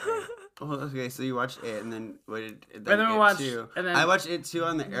 Okay. Oh, okay. So you watched It, and then what did? then we It watched- Too. and then- I watched It too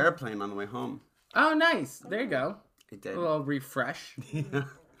on the airplane on the way home. Oh, nice. There you go. I did. A little refresh.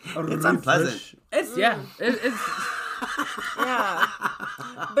 It's unpleasant. It's it's. Yeah.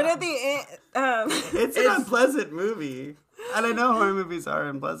 But at the end, It's an unpleasant movie. And I know horror movies are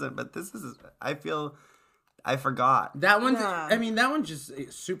unpleasant, but this is, I feel, I forgot. That one's, Yeah. I mean, that one's just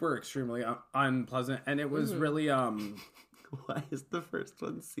super extremely unpleasant, and it was really, Why does the first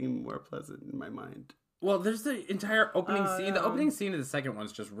one seem more pleasant in my mind? Well, there's the entire opening scene. The opening scene of the second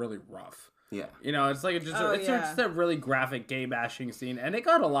one's just really rough. Yeah. You know, it's like it's just a really graphic gay bashing scene, and it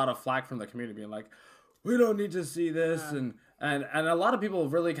got a lot of flack from the community being like, we don't need to see this, and a lot of people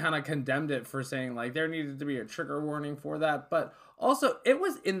really kind of condemned it for saying like there needed to be a trigger warning for that, but also it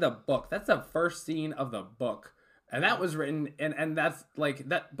was in the book. That's the first scene of the book, and that was written, and that's like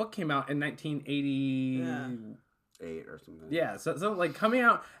that book came out in 1988 or something. Yeah, so like coming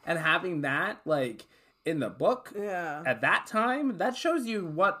out and having that like in the book at that time, that shows you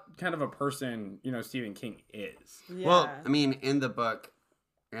what kind of a person, you know, Stephen King is. Yeah. Well, I mean, in the book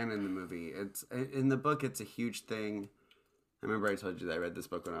and in the movie, it's a huge thing. I remember I told you that I read this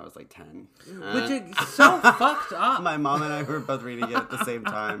book when I was like 10. Which is so fucked up. My mom and I were both reading it at the same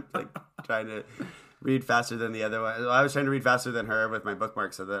time, like trying to read faster than the other one. I was trying to read faster than her with my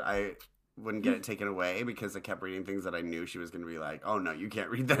bookmark so that I wouldn't get it taken away, because I kept reading things that I knew she was going to be like, oh no, you can't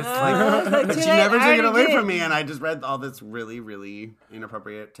read this. But she never took it away from me, and I just read all this really, really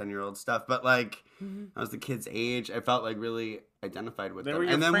inappropriate 10-year-old stuff. But like, I was the kid's age. I felt like really identified with them.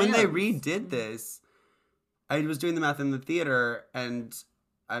 And then when they redid this, I was doing the math in the theater, and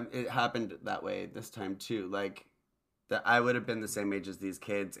it happened that way this time too. Like, that I would have been the same age as these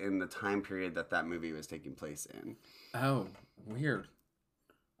kids in the time period that movie was taking place in. Oh, weird.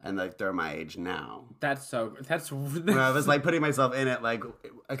 And like they're my age now. That's when I was like putting myself in it, like,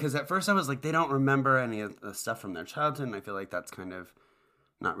 because at first I was like, they don't remember any of the stuff from their childhood, and I feel like that's kind of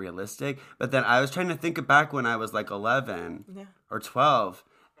not realistic. But then I was trying to think back when I was like 11 or 12,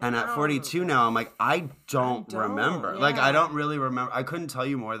 and at 42 now, I'm like, I don't remember. Like, I don't really remember. I couldn't tell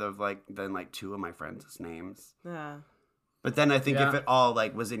you more than like two of my friends' names. Yeah. But then I think if it all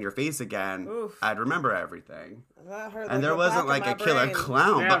like was in your face again, I'd remember everything. And there wasn't like a killer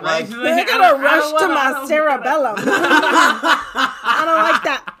clown, but like they got a rush to my cerebellum. I don't like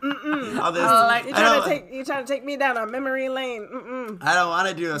that. You trying to take me down a memory lane. I don't want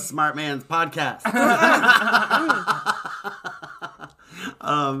to do a smart man's podcast.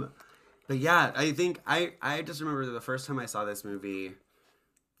 But yeah, I think I just remember the first time I saw this movie.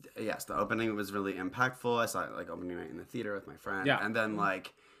 Yes, the opening was really impactful. I saw it like opening night in the theater with my friend. Yeah. And then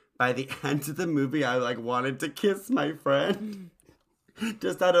like by the end of the movie, I like wanted to kiss my friend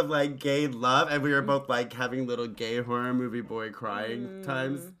just out of like gay love. And we were both like having little gay horror movie boy crying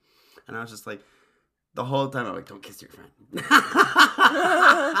times. And I was just like, the whole time I'm like, don't kiss your friend.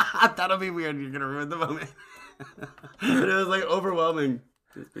 That'll be weird. You're going to ruin the moment. But it was like overwhelming.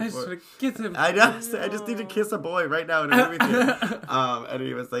 I just want to kiss him. I just need to kiss a boy right now in a movie theater. And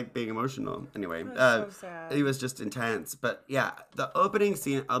he was like being emotional. Anyway, so sad. He was just intense. But yeah, the opening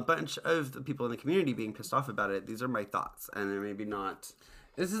scene, a bunch of the people in the community being pissed off about it. These are my thoughts, and they're maybe not.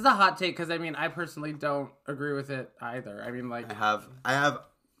 This is a hot take because I mean, I personally don't agree with it either. I mean, like I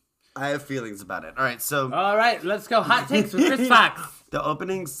have feelings about it. All right, let's go hot takes with Chris Fox. The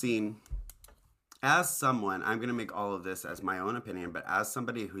opening scene. As someone, I'm going to make all of this as my own opinion, but as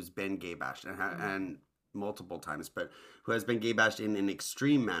somebody who's been gay bashed and multiple times, but who has been gay bashed in an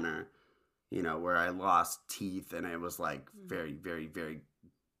extreme manner, you know, where I lost teeth and it was like very, very, very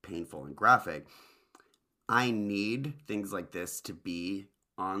painful and graphic. I need things like this to be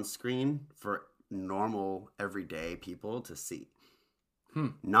on screen for normal, everyday people to see.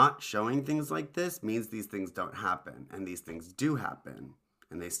 Not showing things like this means these things don't happen, and these things do happen.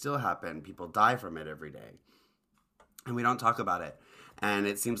 And they still happen. People die from it every day. And we don't talk about it. And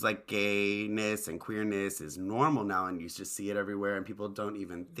it seems like gayness and queerness is normal now, and you just see it everywhere, and people don't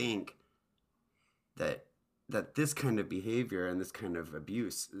even think that this kind of behavior and this kind of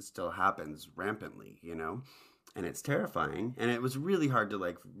abuse still happens rampantly, you know? And it's terrifying. And it was really hard to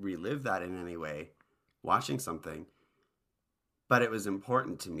like relive that in any way, watching something. But it was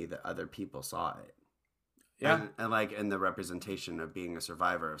important to me that other people saw it. Yeah. And the representation of being a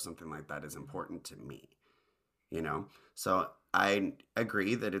survivor of something like that is important to me, you know? So I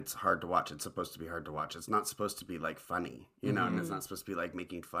agree that it's hard to watch. It's supposed to be hard to watch. It's not supposed to be like funny, you know? And it's not supposed to be like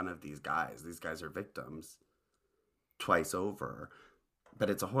making fun of these guys. These guys are victims twice over. But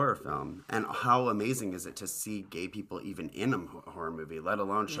it's a horror film. And how amazing is it to see gay people even in a horror movie, let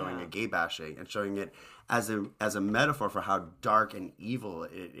alone showing a gay bashing and showing it as a metaphor for how dark and evil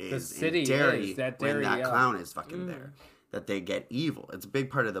it is the city in Derry, is, that when that clown is fucking there. That they get evil. It's a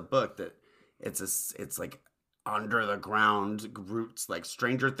big part of the book that it's like under the ground roots, like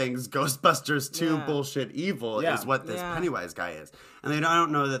Stranger Things, Ghostbusters 2 bullshit evil is what this Pennywise guy is. And I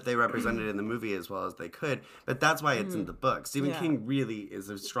don't know that they represented it in the movie as well as they could, but that's why it's in the book. Stephen King really is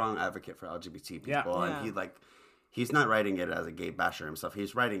a strong advocate for LGBT people, and he's not writing it as a gay basher himself.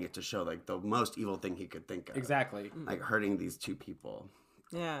 He's writing it to show like the most evil thing he could think of. Exactly. Like hurting these two people.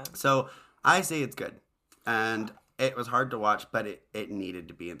 Yeah. So I say it's good. and it was hard to watch, but it needed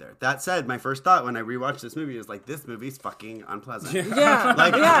to be in there. That said, my first thought when I rewatched this movie was like, this movie's fucking unpleasant. Yeah,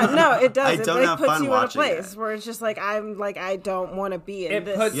 no, it does. I It don't like, have puts fun you in a watching place it. where it's just like I don't want to be in It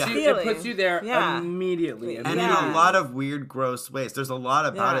this puts feeling. it puts you there Yeah. immediately. And in Yeah. a lot of weird, gross ways. There's a lot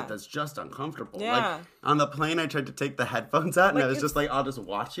about Yeah. it that's just uncomfortable. Yeah. Like, on the plane, I tried to take the headphones out, and Like, I was it's- just like, I'll just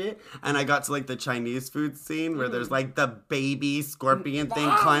watch it. And I got to, like, the Chinese food scene where there's, like, the baby scorpion thing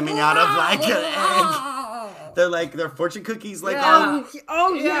climbing out of, like, an egg. They're fortune cookies, like, all...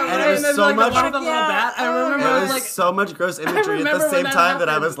 Oh yeah, And right. it was then, so like, much- the one with the little bat. I remember It I was was like, so much gross imagery at remember the when same that time that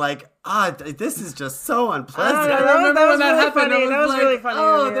I happened. was like, this is just so I unpleasant. don't know, I remember that was when that really happened, funny. I was That was like, really funny.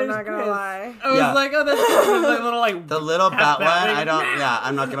 oh, to me, I'm there's not gonna Chris. lie. I was Yeah. like, oh, that's like little like The little bat one, Batwing.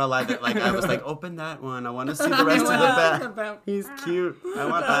 I'm not gonna lie, that like I was like, open that one. I want to see the rest of the bat. He's cute. I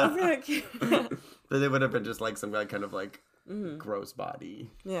want that. But they would have been just like some kind of like gross body.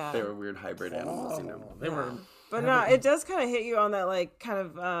 Yeah. They were weird hybrid animals, you know. They were. But no, it does kind of hit you on that, like, kind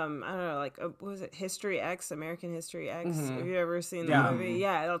of, I don't know, like, what was it, History X, American History X? Have you ever seen Yeah. that movie?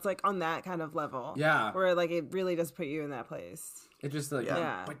 Yeah, it's like on that kind of level. Yeah. Where, like, it really does put you in that place. It just like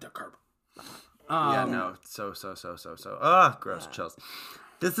Yeah. bite the curb. Yeah, no, so. Ah, gross chills.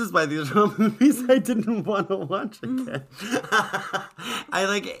 This is why these are all movies I didn't want to watch again. I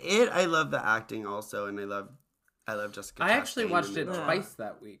like it. I love the acting also, and I love Jessica. I actually Chastain watched in it the- twice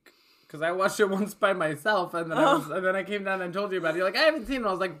that week. Because I watched it once by myself, and then I came down and told you about it. You're like, I haven't seen it.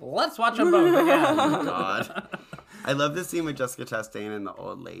 I was like, let's watch them both again. Oh God. I love the scene with Jessica Chastain and the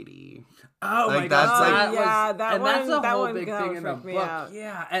old lady. Oh Like, my that's god! like- that was, Yeah, that and that's one- a that whole one big kinda thing in the freaked me book. out.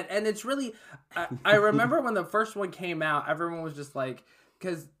 Yeah, and it's really. I remember when the first one came out, everyone was just like,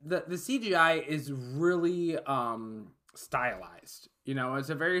 because the CGI is really stylized. You know, it's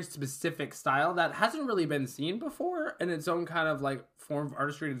a very specific style that hasn't really been seen before in its own kind of like form of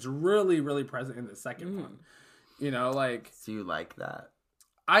artistry. And it's really, really present in the second one. You know, like Do you like that?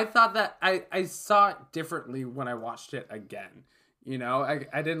 I thought that I saw it differently when I watched it again. You know,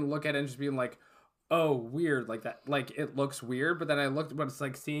 I didn't look at it and just being like, oh, weird, like that, like it looks weird. But then I looked when it's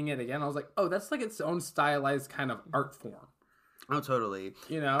like seeing it again, I was like, oh, that's like its own stylized kind of art form. Oh, totally.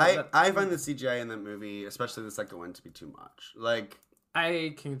 You know, I find the CGI in that movie, especially the second one, to be too much. Like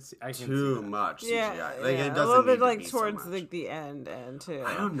I can see too that. much CGI. Yeah, Like yeah. it a doesn't little bit need to like be towards so much. the end too.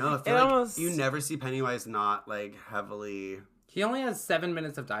 I don't know. I It feel like almost- you never see Pennywise not like heavily. He only has 7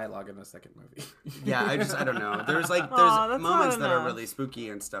 minutes of dialogue in the second movie. Yeah, I don't know. There's Aw, there's that's moments not that are enough. really spooky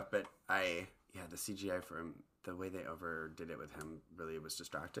and stuff, but the CGI for him, the way they overdid it with him, really was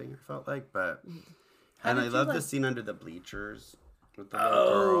distracting. I felt like, but and I love the scene under the bleachers with the little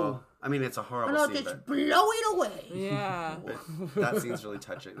girl. I mean, it's a horrible scene, but blow it away. Yeah, that scene's really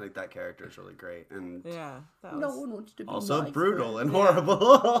touching. Like that character is really great, and yeah. That was, wants to be also my brutal friend. and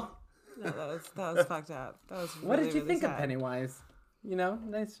horrible. no, that was fucked up. That was. What really, did you really think of sad. Pennywise? You know,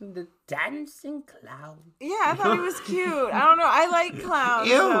 nice from the dancing clown. Yeah, I thought he was cute. I don't know. I like clowns.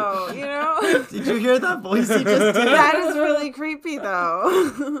 Ew. Though, you know. Did you hear that voice he just did? That is really creepy,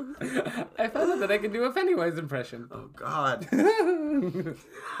 though. I found out that I can do a Pennywise impression. Oh God.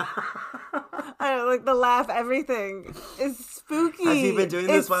 I don't like the laugh. Everything is spooky. Has he been doing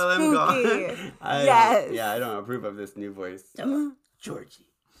this It's while I'm spooky. gone? Yes. Yeah, I don't approve of this new voice. Georgie.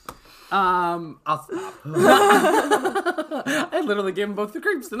 I'll stop. I literally gave them both the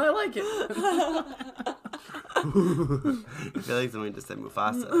creeps, and I like it. I feel like someone just said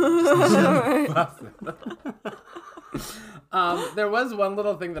Mufasa. There was one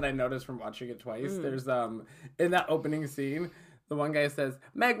little thing that I noticed from watching it twice. There's in that opening scene, the one guy says,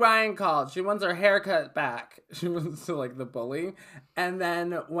 Meg Ryan called. She wants her haircut back. She wants to like the bully. And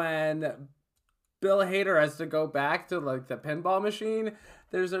then when Bill Hader has to go back to like the pinball machine,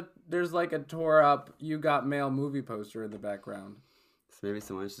 there's like a tore up You Got Mail movie poster in the background. So maybe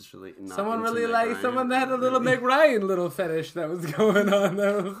someone's just really not Someone into really Meg like Ryan. someone that had a little Meg Ryan little fetish that was going on.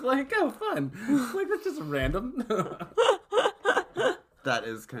 That was like, oh, fun. Like that's just random. That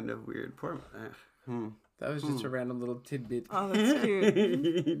is kind of weird. Poor. That was just a random little tidbit. Oh, that's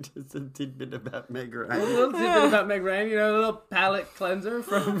cute. Just a tidbit about Meg A Ryan. little tidbit about Meg Ryan, you know, a little palate cleanser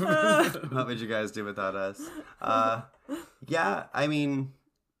from. What would you guys do without us? Yeah, I mean,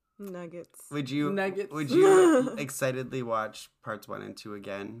 Nuggets. would you Nuggets. excitedly watch parts 1 and 2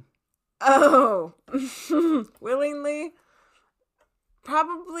 again? Oh, willingly?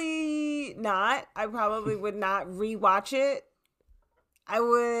 Probably not. I probably would not rewatch it. I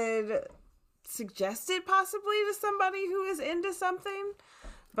would suggest it possibly to somebody who is into something,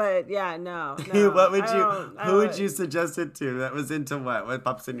 But yeah, no. What would I you? don't- I Who would don't- you suggest it to? That was into what? What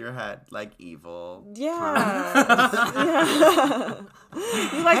pops in your head? Like evil. Yeah. Yeah.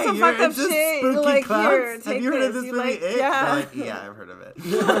 You like some you're fucked up into shit. spooky You're like, clowns? here, Have take you heard of this. this You movie? like, It? yeah. They're like, yeah, I've heard of it.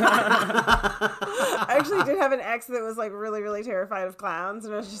 I actually did have an ex that was like really, really terrified of clowns,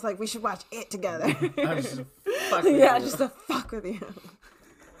 and I was just like, we should watch it together. I'm just fuck with Yeah, you. just to fuck with you.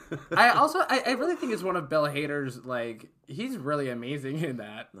 I really think it's one of Bill Hader's, like, he's really amazing in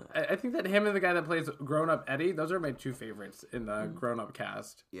that. I think that him and the guy that plays grown-up Eddie, those are my two favorites in the grown-up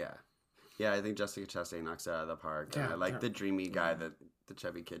cast. Yeah. Yeah, I think Jessica Chastain knocks it out of the park. And Yeah, I like yeah. the dreamy guy that the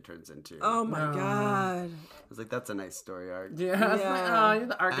chubby kid turns into. Oh my god. I was like, that's a nice story arc. Yeah, it's like, oh, you're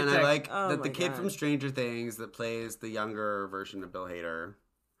the architect. And I like Oh that my the kid God. from Stranger Things that plays the younger version of Bill Hader,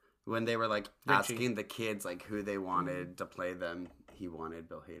 when they were like asking the kids like who they wanted to play them, he wanted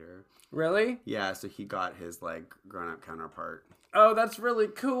Bill Hader. Really? Yeah, so he got his like grown-up counterpart. Oh, that's really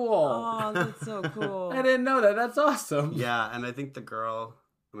cool. Oh, that's so cool. I didn't know that. That's awesome. Yeah, and I think the girl,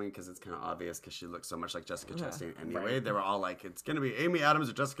 I mean, because it's kind of obvious because she looks so much like Jessica Chastain anyway. They were all like, it's going to be Amy Adams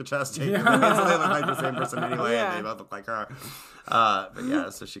or Jessica Chastain. So they look like the same person anyway, Yeah. and they both look like her. But yeah,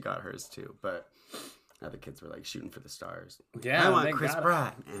 so she got hers too. But the kids were like shooting for the stars. Yeah, I want they Chris got it.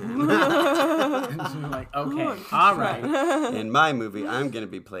 Pratt. I'm like, okay, all right. In my movie, I'm going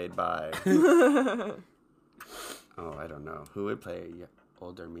to be played by... Oh, I don't know. Who would play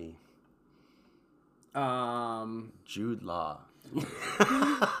older me? Jude Law.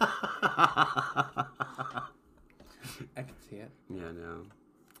 I can see it. Yeah, no.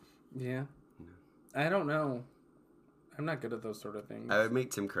 Yeah. I don't know. I'm not good at those sort of things. I would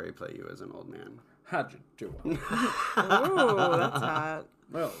make Tim Curry play you as an old man. How'd you do it? Ooh, that's hot.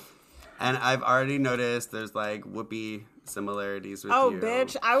 Well, And I've already noticed there's like whoopee similarities with Oh, you.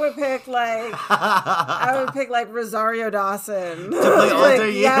 bitch! I would pick like Rosario Dawson. To play older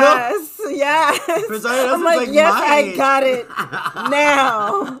you? Yes. Rosario I'm Dawson's like, like yes, my I age. got it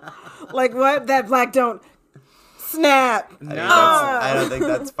now. Like what? That black don't snap. I don't think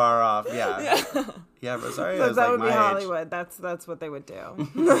that's far off. Yeah. Yeah, Rosario So is that like would my be age. Hollywood. That's what they would do.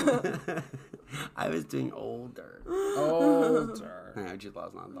 I was doing older. older. No, Jude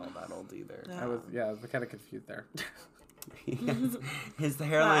Law's not all that old either. I was kind of confused there. His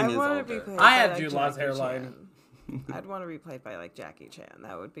hairline is wanna older. played I by, had like, Jude Law's Jackie hairline. Chan. I'd want to be played by like Jackie Chan.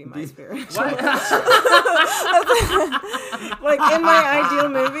 That would be my spirit. What? Like in my ideal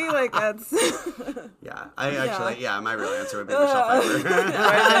movie, like that's. Yeah, my real answer would be Michelle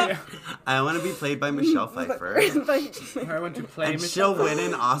Pfeiffer. I want to be played by Michelle Pfeiffer. like, I want to play And Michelle. she'll win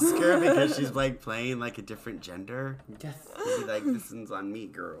an Oscar because she's like playing like a different gender. Yes. She'll be like, this one's on me,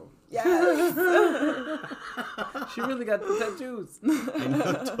 girl. yes. She really got the tattoos. I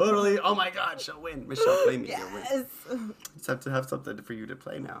know, totally. Oh my God, she'll win. Michelle, play me. You'll win. Yes. Just have to have something for you to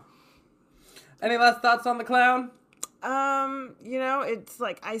play now. Any last thoughts on the clown? It's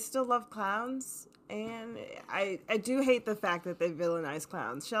like I still love clowns, and I do hate the fact that they villainize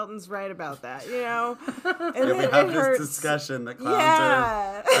clowns. Shelton's right about that, and Yeah, we it have this hurts. discussion that clowns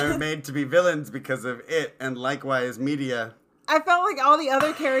Yeah. are made to be villains because of it, and likewise media. I felt like all the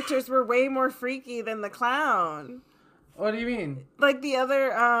other characters were way more freaky than the clown. What do you mean? Like the other,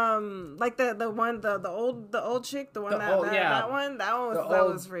 like the old chick, that one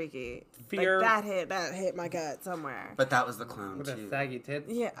was freaky. Fear. Like that hit my gut somewhere. But that was the clown With the too. saggy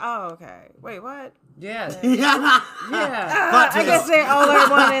tits? Yeah. Oh, okay. Wait, what? Yeah. Yeah. Yeah. I guess they all are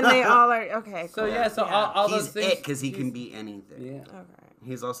one, and they all are okay. So Cool. yeah, so all those He's things. it because he can be anything. Yeah. Okay.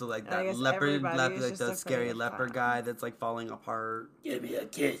 He's also like I that guess leopard, everybody is like just the afraid scary of leopard clowns. guy that's like falling apart. Give me a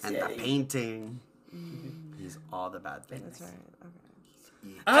kiss. And the painting. He's all the bad things. That's right.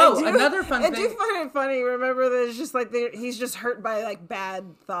 Okay. Oh, another fun I thing. do find it funny. Remember that it's just like he's just hurt by like bad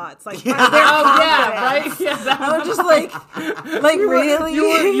thoughts. Like Yeah. by their Oh yeah, confidence. right. Yeah, that I'm was just like really.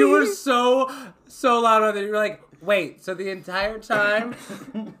 you were so loud on it. You were like, wait. So the entire time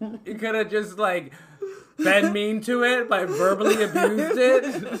you could have just like been mean to it by verbally abused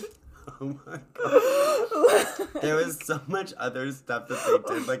it. Oh my God. There was so much other stuff that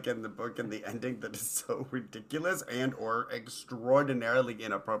they did like in the book and the ending that is so ridiculous and or extraordinarily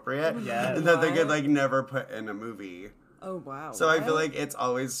inappropriate. Yes. And that they could like never put in a movie. Oh wow. So I feel like it's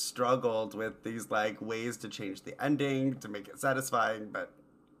always struggled with these like ways to change the ending to make it satisfying, but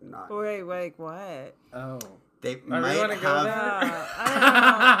not. Wait, what? Oh. They we might wanna have. go there?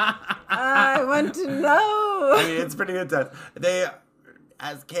 I want to know. I mean, it's pretty intense. They,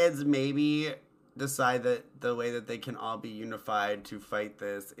 as kids, maybe decide that the way that they can all be unified to fight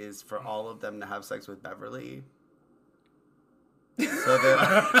this is for all of them to have sex with Beverly. So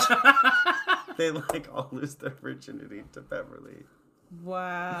they like all lose their virginity to Beverly.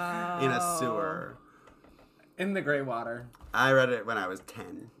 Wow. in a sewer. In the gray water. I read it when I was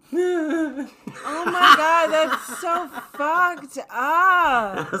 10. Oh my god, that's so fucked up.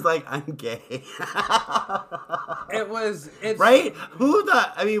 I was like, I'm gay. It's Right? Who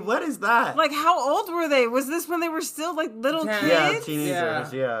the? I mean, what is that? Like, how old were they? Was this when they were still like little Yeah. yeah, kids?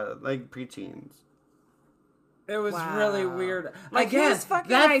 teenagers. Yeah, like preteens. It was Wow. really weird. Like, Again, whose fucking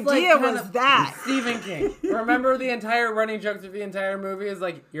that's, idea kind was of that? Stephen King. Remember the entire running joke through the entire movie is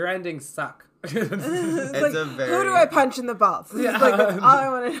like, your endings suck. It's Like, a very. who do I punch in the balls? This Yeah. is like that's all I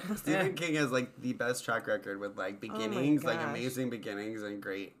want to. Stephen King has like the best track record with like beginnings, like gosh. amazing beginnings and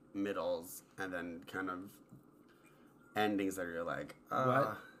great middles, and then kind of endings that you're like,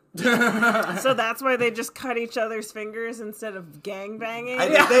 What? So that's why they just cut each other's fingers instead of gang banging. I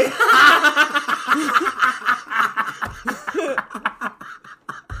think they.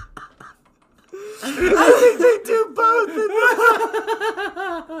 I think they do both.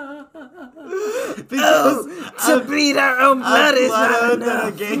 Because to bleed our own blood is not blood and enough.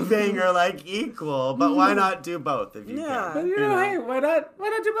 a gangbang are like equal, but why not do both if you Yeah. can? You know, hey, why not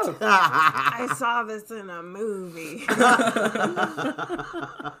do both? I saw this in a movie.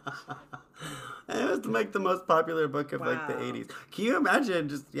 It was like the most popular book of like the Wow. 80s. Can you imagine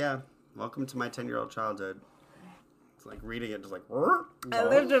just, welcome to my 10-year-old childhood. It's like reading it just like, I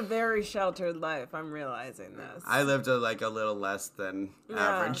lived a very sheltered life. I'm realizing this. I lived a little less than Yeah.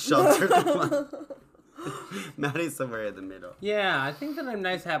 average sheltered life. Maddie's somewhere in the middle. Yeah, I think that I'm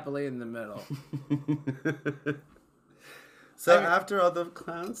nice happily in the middle. So after all the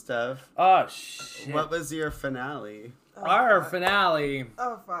clown stuff, Oh, shit. what was your finale? Our finale.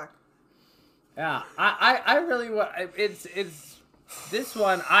 Oh fuck. Yeah, I really it's this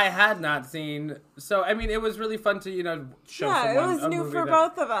one I had not seen, so I mean it was really fun to show Yeah, it someone was a new movie for that-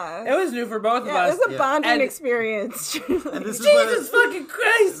 both of us. It was new for both of Yeah, us. it was a bonding And- experience. And this is Jesus fucking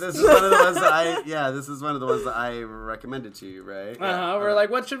Christ! This is one of the ones that this is one of the ones that I recommended to you, right? We're like,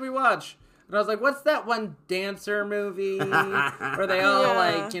 what should we watch? And I was like, what's that one dancer movie where they all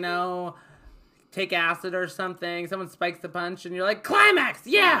Yeah. take acid or something? Someone spikes the punch, and you're like, Climax!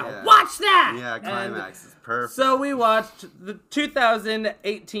 Yeah, Yeah. watch that! Yeah, And Climax is perfect. so we watched the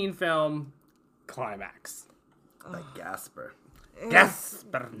 2018 film Climax. like Gasper.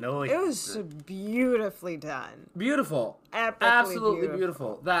 Gasper Noé. It was beautifully done. Beautiful. Epically Absolutely beautiful.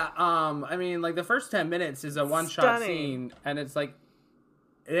 beautiful. That I mean, like the first 10 minutes is a one-shot Stunning. scene, and it's like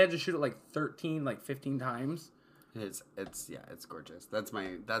they had to shoot it like 15 times. It's gorgeous. That's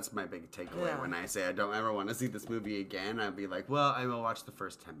my big takeaway Yeah. when I say I don't ever want to see this movie again. I'd be like, well, I will watch the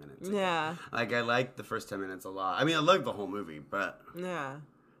first 10 minutes. Yeah. Like I like the first 10 minutes a lot. I mean, I love the whole movie, but Yeah.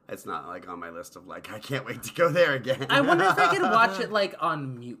 it's not like on my list of like I can't wait to go there again. I wonder if I could watch it like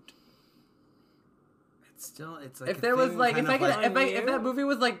on mute. It's like If a there was thing like kind if I of could like- if that movie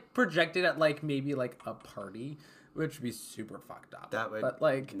was like projected at like maybe like a party, which would be super fucked up. That would- But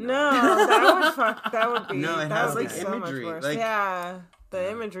like No, that would fuck. That would be. No, it that has, would like, be so imagery, much worse. like- Yeah,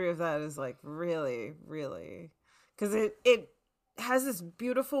 the imagery of that is like really, really, because it has this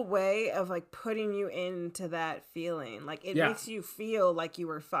beautiful way of like putting you into that feeling. Like it Yeah. makes you feel like you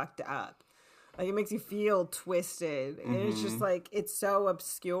were fucked up. Like it makes you feel twisted, and it's just like it's so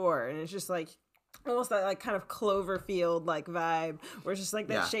obscure, and it's just like. Almost that like kind of Cloverfield like vibe, where it's just like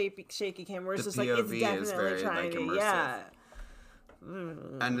that Yeah. shaky cam, where it's The just like it's POV is definitely very, trying like, to, immersive. yeah.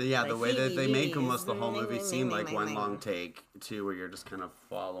 And the Like, way that they make heebie-jeebies. almost the whole movie seem like one long take too, where you're just kind of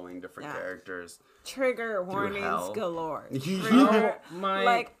following different Yeah. characters. Trigger warnings hell. galore. Oh, Trigger, my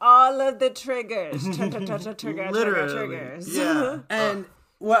like all of the triggers. Trigger, Literally. triggers. Yeah. And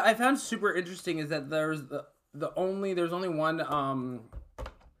what I found super interesting is that there's only one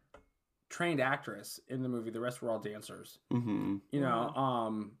trained actress in the movie. The rest were all dancers. Mm-hmm.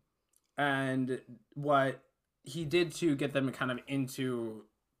 And what he did to get them kind of into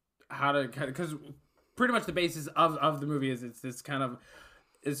how to, because pretty much the basis of the movie is it's this kind of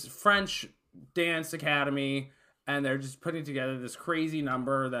it's French dance academy, and they're just putting together this crazy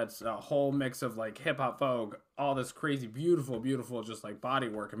number that's a whole mix of like hip hop, folk, all this crazy beautiful just like body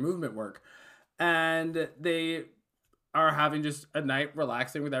work and movement work, and they are having just a night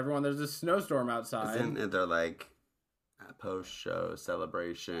relaxing with everyone. There's a snowstorm outside. And they're like a post-show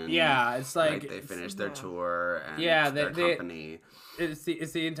celebration. Yeah, it's like they finished their tour and Yeah, their they- company. it's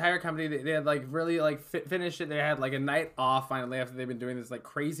the entire company. They had like really like finished it. They had like a night off finally after they've been doing this like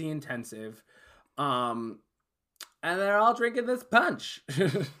crazy intensive, and they're all drinking this punch.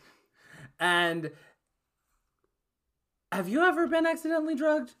 And have you ever been accidentally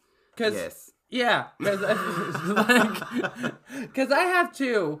drugged? Yes. Yeah, because I have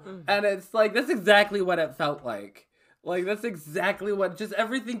too, and it's like that's exactly what it felt like. Like, that's exactly what, just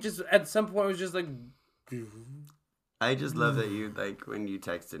everything just at some point was just like... I just love that you, like, when you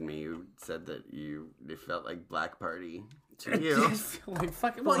texted me, you said that it felt like Black Party to It you. did feel like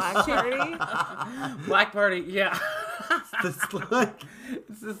fucking... Black Party? Black Party, yeah. This, like,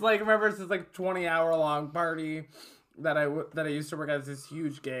 It's just like, remember, it's this like 20-hour long party that I used to work at. This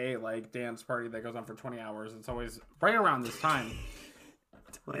huge gay like dance party that goes on for 20 hours. It's always right around this time.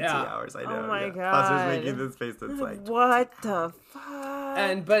 20 Yeah. hours, I know. Oh my Foster's God. making this face that's like... What the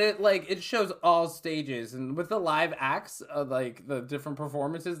fuck? But it shows all stages, and with the live acts of like the different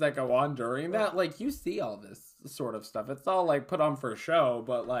performances that go on during that, like you see all this sort of stuff. It's all like put on for a show,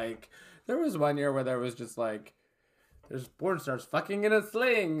 but like there was one year where there was just like there's porn stars fucking in a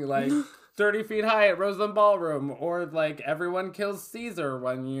sling, like 30 feet high at Roseland Ballroom, or like everyone kills Caesar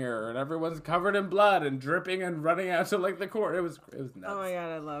one year, and everyone's covered in blood and dripping and running out to like the court. It was nuts. Oh my God,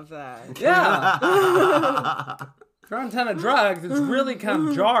 I love that. Yeah. If you're on a ton of drugs, it's really kind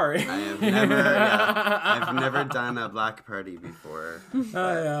of jarring. I've never done a Black Party before.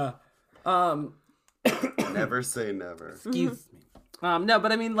 Oh yeah. Never say never. Excuse me. No,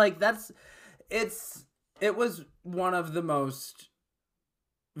 but I mean, like it was one of the most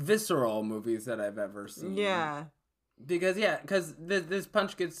visceral movies that I've ever seen. Yeah. Because this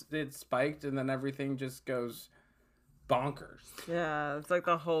punch gets spiked and then everything just goes bonkers. Yeah, it's like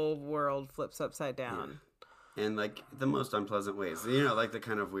the whole world flips upside down. In like the most unpleasant ways, you know, like the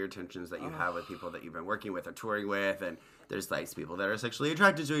kind of weird tensions that you have with people that you've been working with or touring with, and there's like people that are sexually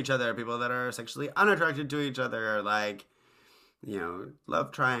attracted to each other, people that are sexually unattracted to each other, like, you know,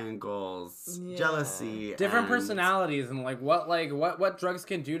 love triangles, jealousy, Different and personalities, and what drugs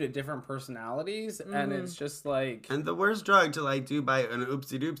can do to different personalities, and it's just like And the worst drug to like do by an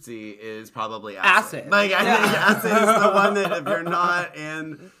oopsie doopsie is probably acid. Acid. Like I think acid is the one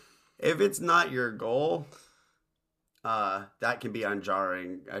that if it's not your goal, that can be a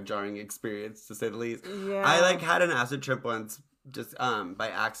jarring experience to say the least. Yeah. I like had an acid trip once just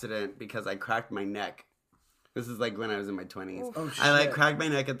by accident because I cracked my neck. This is like when I was in my 20s. Oh, I like shit. cracked my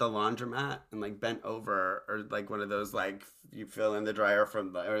neck at the laundromat and like bent over, or like one of those like you fill in the dryer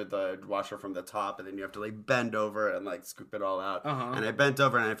or the washer from the top, and then you have to like bend over and like scoop it all out. Uh-huh. And I bent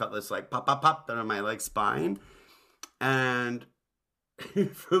over and I felt this like pop pop pop on my like spine, and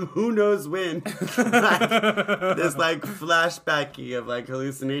from who knows when, this like flashbacky of like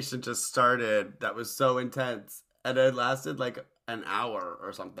hallucination just started that was so intense, and it lasted like an hour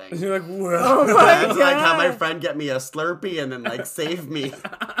or something. you're like, whoa. Oh my I had to like have my God. friend get me a Slurpee and then like save me.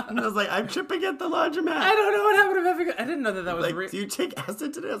 And I was like, I'm tripping at the laundromat. I don't know what happened to having. I didn't know that was Like, real. do you take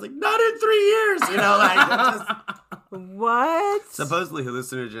acid today? I was like, not in 3 years. You know, like it just... What? Supposedly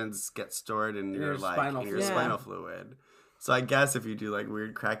hallucinogens get stored in your spinal fluid. spinal fluid. So I guess if you do like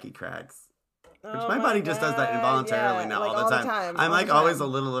weird cracky cracks, which Oh my body just does that God, involuntarily yeah, now like all the time. I'm all like the always time.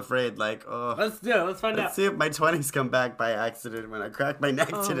 a little afraid, like, oh, Let's do it. Let's find let's out. see if my 20s come back by accident when I crack my neck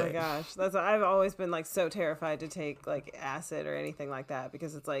Oh today. my gosh, I've always been like so terrified to take like acid or anything like that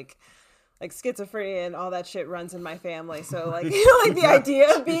because it's like schizophrenia and all that shit runs in my family. So like like the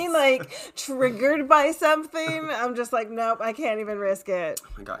idea of being like triggered by something, I'm just like, nope, I can't even risk it. Oh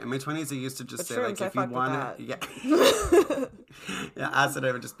my god! In my 20s, I used to just But say like, shrooms, I if you fucked with want to, that. yeah, acid.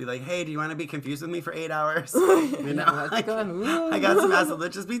 I would just be like, hey, do you want to be confused with me for 8 hours? You know, Let's like, go and- I got some acid.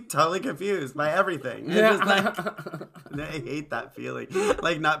 Let's just be totally confused by everything. And just like, and I hate that feeling,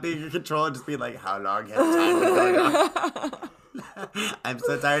 like not being in control and just being like, how long has time been going on? I'm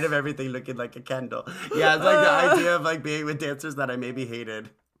so tired of everything looking like a candle. Yeah, it's like the idea of like being with dancers that I maybe hated.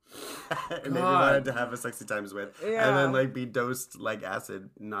 And maybe wanted to have a sexy times with, and Yeah. then like be dosed like acid,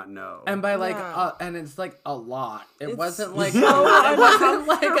 not know. And by like, Yeah. and it's like a lot. It It's wasn't like so it wasn't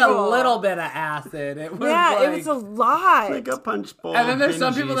like a uncomfortable. little bit of acid. It was Yeah, like, it was a lot. like a punch bowl. And then there's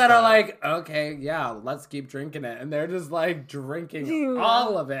some bingy people that are stuff. like, okay, yeah, let's keep drinking it, and they're just like drinking Yeah.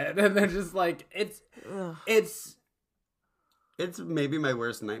 all of it, and they're just like, it's it's maybe my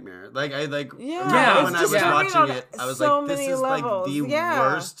worst nightmare. Like I like Yeah, when it's I was disturbing watching on it, I was so like, this many is levels. like the Yeah.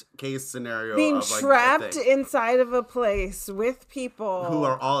 worst case scenario being of like trapped a thing. inside of a place with people who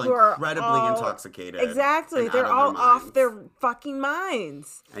are all incredibly intoxicated. Exactly, and they're out all of their off minds. their fucking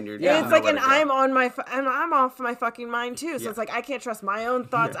minds. And you're Yeah. And it's like, and I'm I'm off my fucking mind too. So Yeah. it's like I can't trust my own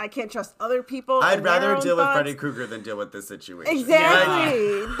thoughts. I can't trust other people. I'd and their rather own deal with thoughts. Freddy Krueger than deal with this situation.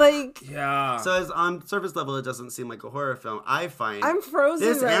 Exactly. Like yeah. So as on surface level, it doesn't seem like a horror film. I find I'm frozen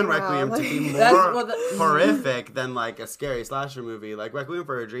this right and now. Requiem Like- to be That's more what the- horrific than like a scary slasher movie. Like Requiem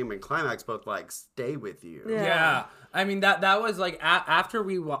for a Dream and Climax both like stay with you. Yeah. Yeah, I mean that was like after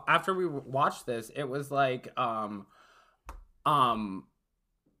we watched this, it was like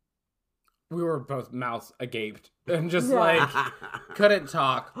we were both mouths agaped and just like couldn't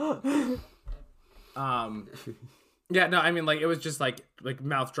talk. Yeah, no, I mean, like, it was just like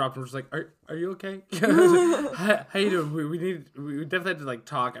mouth dropped and we're just like, are you okay? How you doing? We definitely had to like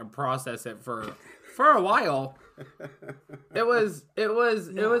talk and process it for a while. It was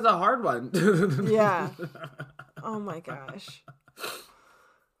a hard one. Yeah. Oh my gosh.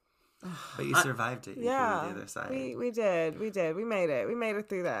 But you survived it. You came Yeah. to the other side. We did. We made it. We made it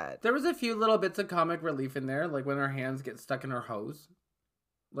through that. There was a few little bits of comic relief in there, like when her hands get stuck in her hose.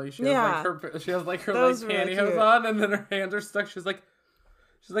 Like she has like her Those like were really pantyhose cute. on, and then her hands are stuck. She's like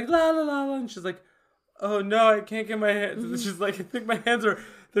la la la la, and she's like, oh no, I can't get my hands. And she's like, I think my hands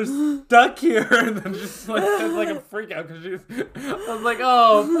they're stuck here, and then just like it's like a freak out because I was like,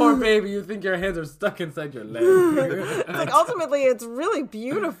 oh poor baby, you think your hands are stuck inside your leg. Like ultimately, it's really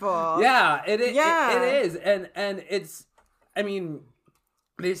beautiful. Yeah, it Yeah. is, and it's, I mean,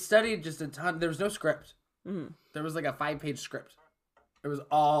 they studied just a ton. There was no script. There was like a 5-page script. It was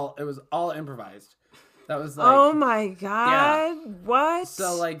all improvised. That was like, Oh my god! What?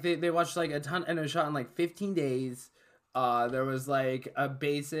 so like they watched like a ton, and it was shot in like 15 days. There was like a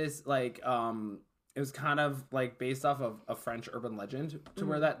basis, like it was kind of like based off of a French urban legend to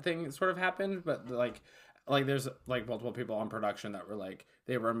where that thing sort of happened, but like there's like multiple people on production that were like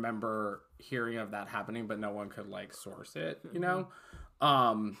they remember hearing of that happening, but no one could like source it, you know.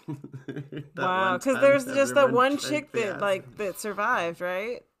 Wow, because there's just that one chick that survived,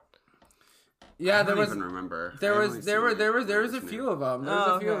 right? Yeah, I there don't was even remember. there I was only there seen were it there was when there I was a new. few of them. There was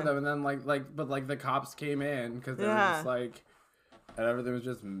Oh, a few of okay. them, and then but the cops came in because they were Yeah. just like, and everything was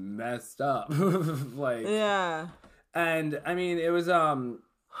just messed up, like Yeah. and I mean it was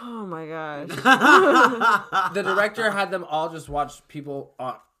Oh my gosh. the director had them all just watch people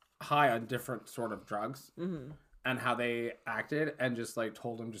high on different sort of drugs and how they acted, and just like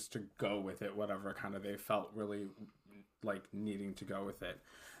told them just to go with it, whatever kind of they felt really like needing to go with it.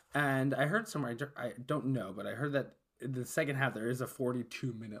 And I heard somewhere, I don't know, but I heard that in the second half there is a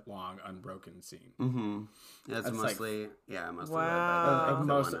 42-minute long unbroken scene. Mm-hmm. Yeah, it's That's mostly mostly Wow. led by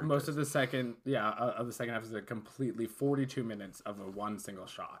the Most of the second of the second half is a completely 42 minutes of a one single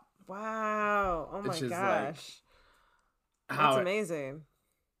shot. Wow. Oh my It's just, like, gosh. How That's it- amazing.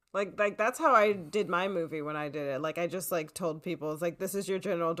 Like that's how I did my movie when I did it. Like I just like told people, it's like, this is your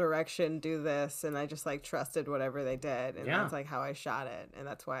general direction, do this, and I just like trusted whatever they did, and Yeah. that's like how I shot it, and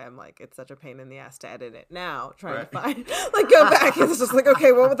that's why I'm like, it's such a pain in the ass to edit it now, trying Right. to find like go back. It's just like,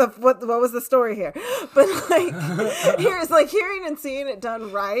 okay, what was the story here? But like here's like hearing and seeing it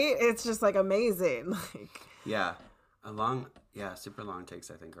done right, it's just like amazing. Like Yeah, super long takes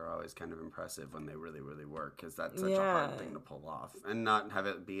I think are always kind of impressive when they really, really work, because that's such a hard Yeah. thing to pull off and not have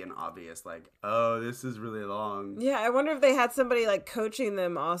it be an obvious like, oh, this is really long. yeah, I wonder if they had somebody like coaching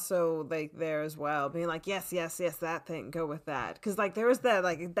them also like there as well, being like, yes, that thing, go with that, because like there was that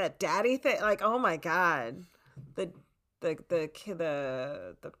like that daddy thing, like oh my god, the kid,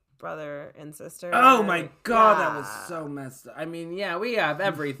 the brother and sister. Oh my god, that was Yeah. so messed up. I mean, yeah, we have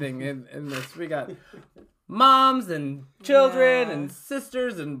everything in this. We got moms and children Yeah. and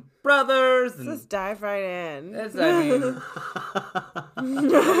sisters and brothers and Just dive right in. it's, I mean,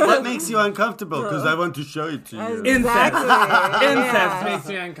 What makes you uncomfortable? Because I want to show it to you. Exactly. incest Yeah. makes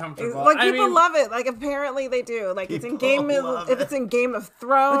me uncomfortable. Like I people mean, love it. Like apparently they do. Like it's in People Game love if it's in Game of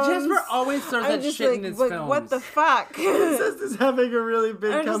Thrones. but Jasper always throws I'm that just shit like, in his like films. what the fuck? Incest is having a really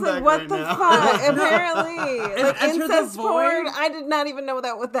big I'm just comeback like, what right the now. fuck? Apparently, like Enter the incest porn. Void? I did not even know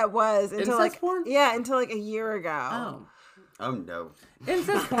what that was until Incest like porn? until like a year ago. Oh. Oh no,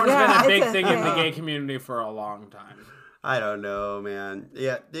 Incest porn's Yeah, been a it's big a thing in the thing. gay community for a long time. I don't know, man.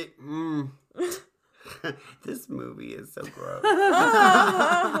 Yeah, this movie is so gross.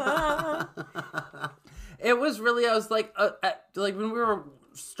 It was really, I was like when we were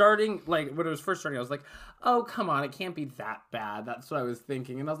starting, like when it was first starting, I was like, oh, come on, it can't be that bad. That's what I was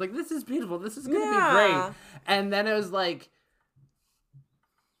thinking. And I was like, this is beautiful. This is going to be great. And then it was like,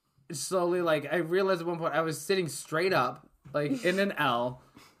 slowly, like I realized at one point I was sitting straight up, like in an L,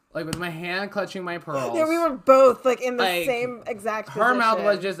 like with my hand clutching my pearls. Yeah, we were both like in the Like, same exact Her position. mouth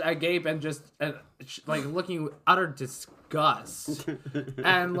was just agape and just like looking with utter disgust,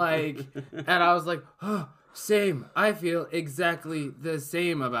 and I was like, oh, same. I feel exactly the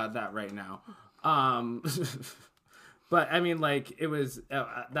same about that right now. But I mean, like it was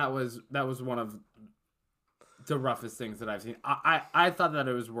that was one of the roughest things that I've seen. I thought that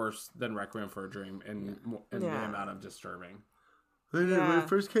it was worse than Requiem for a Dream in the Yeah. amount of disturbing. When Yeah. it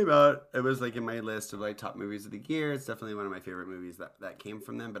first came out, it was like in my list of like top movies of the year. It's definitely one of my favorite movies that came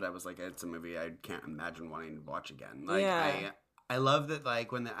from them. But I was like, it's a movie I can't imagine wanting to watch again. Like Yeah. I love that,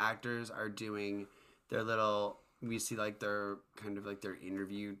 like, when the actors are doing their little, we see, like, their kind of, like, their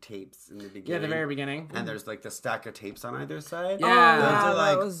interview tapes in the beginning. Yeah, the very beginning. And there's, like, the stack of tapes on either side. Yeah. Those yeah, are, that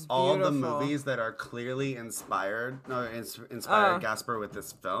like, was all the beautiful. movies that are clearly inspired Gasper with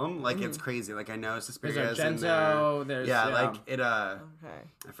this film. Like, it's crazy. Like, I know There's Suspiria's in Argento. there. There's Yeah, like, it, Okay.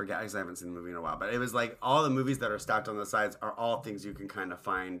 I forget, because I haven't seen the movie in a while, but it was like all the movies that are stacked on the sides are all things you can kind of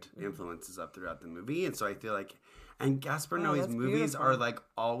find influences of throughout the movie. And so I feel like, and Gaspar Noé's that's movies beautiful. are like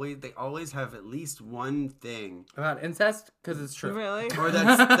they always have at least one thing, about incest, because it's true. Really? or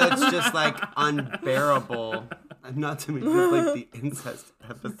that's just like unbearable. Not to make this like the incest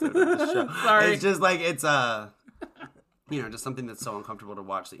episode of the show. Sorry. It's just like it's just something that's so uncomfortable to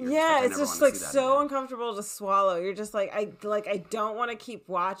watch that you're Yeah, just it's like, just I like never wanna see that so again. uncomfortable to swallow. You're just like I don't want to keep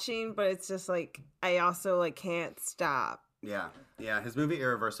watching, but it's just like I also like can't stop. Yeah. His movie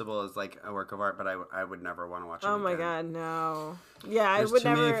Irreversible is like a work of art, but I would never want to watch it. Oh my again. god, no. Yeah, There's I would too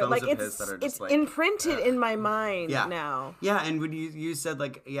many never films like of his it's that are just, like, imprinted in my mind Yeah. now. Yeah, and when you said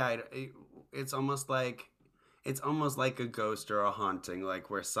like it's almost like a ghost or a haunting, like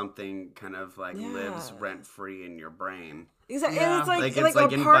where something kind of like lives Yeah. rent free in your brain. Exactly. Yeah. And it's like, Like, it's like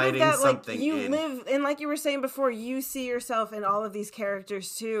like a part of inviting that, like something you in. live, and like you were saying before, you see yourself in all of these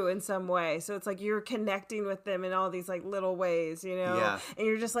characters too in some way. So it's like you're connecting with them in all these like little ways, you know. Yeah. And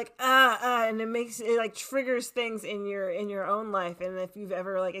you're just like and it like triggers things in your own life. And if you've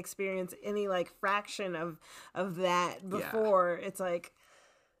ever like experienced any like fraction of that before, it's like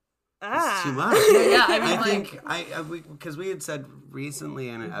It's too much. Yeah, I mean, I like- think because we had said recently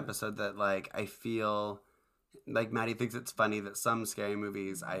in an episode that like I feel like Maddie thinks it's funny that some scary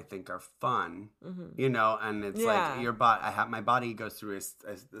movies I think are fun, you know, and it's Yeah. like my body goes through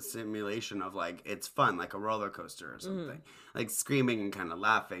a simulation of like it's fun, like a roller coaster or something, like screaming and kind of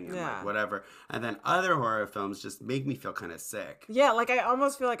laughing and Yeah. like whatever. And then other horror films just make me feel kind of sick. Yeah, like I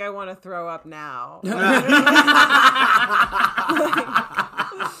almost feel like I want to throw up now.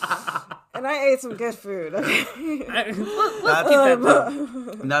 And I ate some good food. Okay?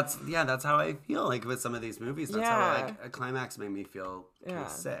 That's how I feel like with some of these movies. That's how Yeah. like a climax made me feel kind Yeah. of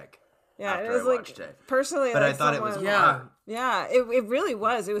sick. Yeah, after it was I like watched it. personally. But like I thought it was someone- Yeah. Yeah, it really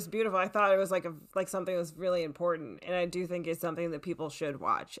was. It was beautiful. I thought it was like something that was really important, and I do think it's something that people should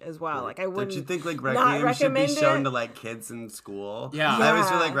watch as well. Like I wouldn't. Don't you think like not Requiem should be recommend shown it? to like kids in school? Yeah. I always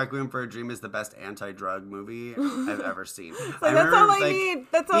feel Yeah. like Requiem for a Dream is the best anti-drug movie I've ever seen. that's all I need.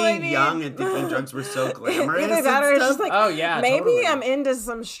 That's all I being need. young and thinking drugs were so glamorous. Either that or and it's just stuff. like, Oh, yeah, maybe totally. I'm into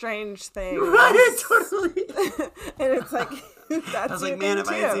some strange thing. Right, totally. And it's like, that's I was like, your man, thing if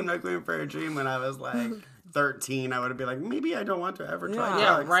I had too. seen Requiem for a Dream when I was like 13, I would have been like, maybe I don't want to ever try Yeah.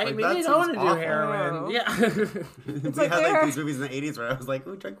 drugs. Yeah, right? Like, Maybe that you don't want seems to do awful. heroin. No. Yeah. We like had they're- like these movies in the 80s where I was like,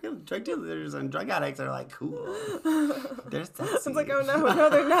 ooh, drug dealers and drug addicts are like cool. They're sexy. It's like, oh no,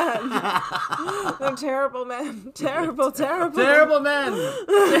 they're not. They're terrible men. Terrible. Terrible men.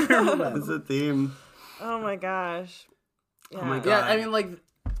 Terrible men. It's a theme. Oh my gosh. Yeah. my God. Yeah, I mean, like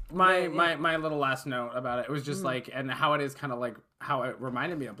my Yeah. my little last note about it was just like, and how it is kind of like how it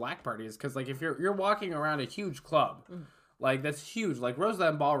reminded me of Black Party is because like if you're walking around a huge club, like that's huge. Like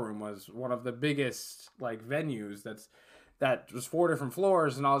Roseland Ballroom was one of the biggest like venues that was 4 different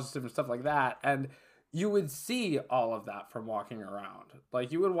floors and all this different stuff like that, and you would see all of that from walking around.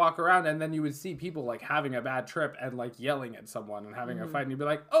 Like you would walk around and then you would see people like having a bad trip and like yelling at someone and having a fight and you'd be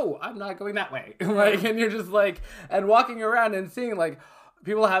like, oh, I'm not going that way. Like, and you're just like, and walking around and seeing like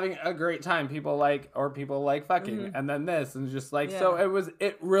people having a great time, people like fucking, and then this and just like, so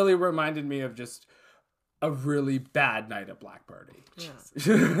it really reminded me of just a really bad night at Black Party.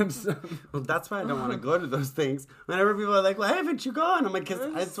 So- Well, that's why I don't want to go to those things. Whenever people are like, "Why haven't you gone?" I'm like, "Cause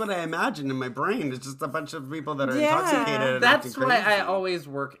that's what I imagine in my brain. It's just a bunch of people that are Yeah. intoxicated." And That's acting why I crazy. always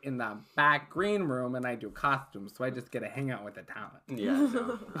work in the back green room and I do costumes, so I just get to hang out with the talent. Yeah,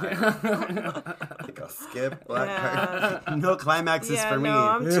 no. Like I'll skip Black Yeah. Party. No climaxes Yeah, for me. no,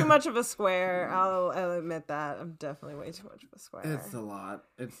 I'm too much of a square. I'll admit that. I'm definitely way too much of a square. It's a lot.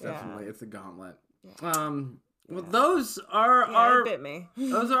 It's Yeah. definitely it's a gauntlet. Well, those are yeah, our it bit me.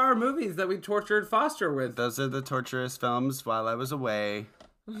 those are our movies that we tortured Foster with. Those are the torturous films while I was away.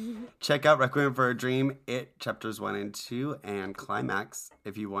 Check out Requiem for a Dream, It Chapters 1 and 2, and Climax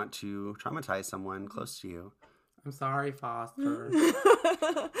if you want to traumatize someone close to you. I'm sorry, Foster. No,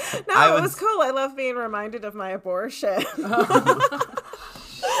 I it was was- cool. I love being reminded of my abortion.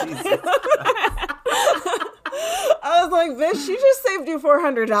 I was like, bitch, she just saved you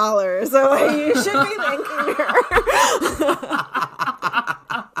 $400. So like, you should be thanking her.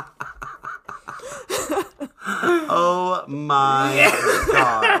 Oh my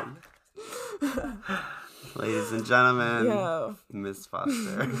god. Ladies and gentlemen, Yo. Miss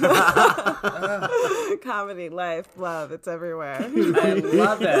Foster. Comedy, life, love, it's everywhere. I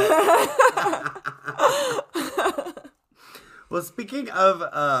love it. Well, speaking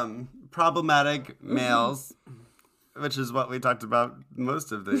of problematic males, which is what we talked about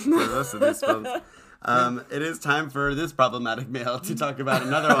most of these films, it is time for this problematic male to talk about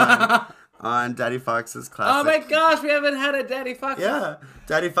another one on Daddy Fox's classic. Oh my gosh, we haven't had a Daddy Fox. Yeah,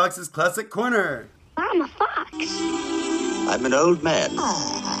 Daddy Fox's Classic Corner. I'm a fox. I'm an old man.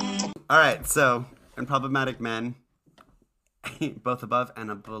 All right, so in Problematic Men, both above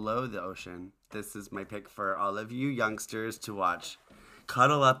and below the ocean, this is my pick for all of you youngsters to watch.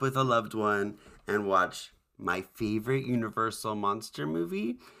 Cuddle up with a loved one and watch my favorite Universal monster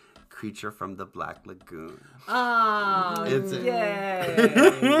movie, Creature from the Black Lagoon. Oh, It's- yay.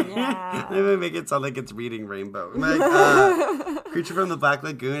 Let me make it sound like it's Reading Rainbow. Like, Creature from the Black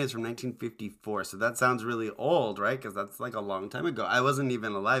Lagoon is from 1954, so that sounds really old, right? Because that's like a long time ago. I wasn't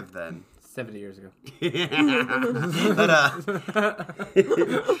even alive then. 70 years ago.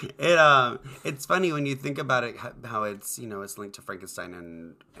 But it's funny when you think about it, how it's, you know, it's linked to Frankenstein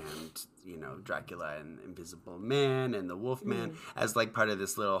and you know, Dracula and Invisible Man and the Wolfman as like part of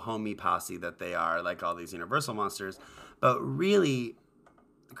this little homie posse that they are, like all these Universal monsters. But really,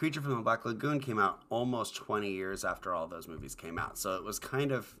 Creature from the Black Lagoon came out almost 20 years after all those movies came out. So it was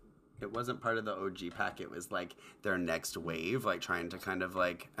kind of, it wasn't part of the OG pack. It was like their next wave, like trying to kind of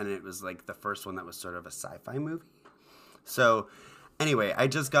like, and it was like the first one that was sort of a sci-fi movie. So anyway, I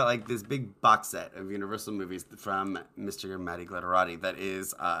just got like this big box set of Universal movies from Mr. Matty Glitterati that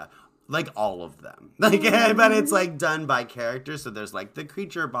is like all of them. Like, but it's like done by characters. So there's like the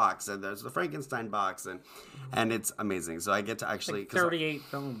Creature box and there's the Frankenstein box and it's amazing. So I get to actually... 38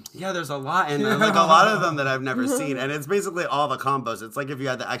 films. Yeah, there's a lot, and like a lot of them that I've never seen, and it's basically all the combos. It's like if you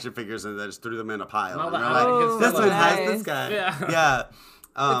had the action figures and then just threw them in a pile. All And the you're like, Alex this one has nice. this guy. Yeah.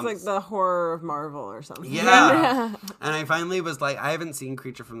 It's like the horror of Marvel or something. Yeah. And I finally was like, I haven't seen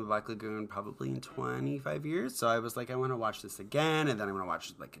Creature from the Black Lagoon probably in 25 years. So I was like, I want to watch this again. And then I want to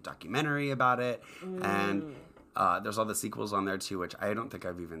watch like a documentary about it. And there's all the sequels on there too, which I don't think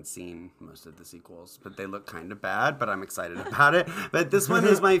I've even seen most of the sequels. But they look kind of bad, but I'm excited about it. But this one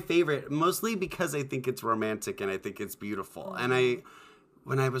is my favorite, mostly because I think it's romantic and I think it's beautiful. And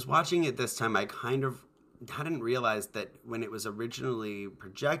when I was watching it this time, I kind of hadn't realized that when it was originally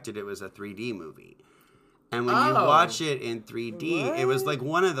projected, it was a 3D movie. And when you watch it in 3D, it was like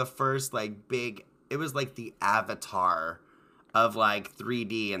one of the first like big, it was like the Avatar of like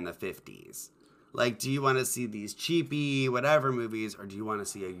 3D in the 50s. Like, do you want to see these cheapy whatever movies, or do you want to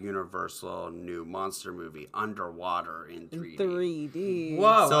see a Universal new monster movie underwater in 3D? 3D.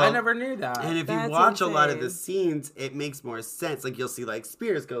 Whoa, So- I never knew that. And if you That's watch a lot of the insane. scenes, it makes more sense. Like, you'll see like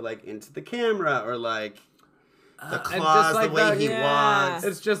spears go like into the camera, or like the and claws, just like the way that- he yeah. walks.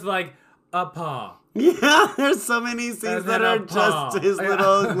 It's just like a paw. Yeah, there's so many scenes And that then are a paw. just his Yeah.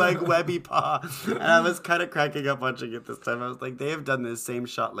 little like webby paw. And I was kind of cracking up watching it this time. I was like, they have done this same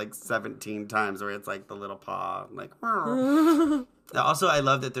shot like 17 times where it's like the little paw, like. Also, I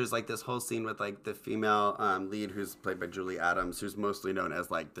love that there's like this whole scene with like the female lead who's played by Julie Adams, who's mostly known as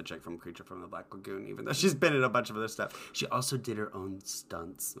like the chick from Creature from the Black Lagoon, even though she's been in a bunch of other stuff. She also did her own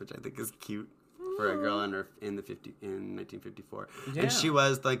stunts, which I think is cute for a girl in 1954. Yeah. And she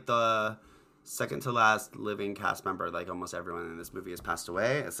was like the second to last living cast member. Like almost everyone in this movie has passed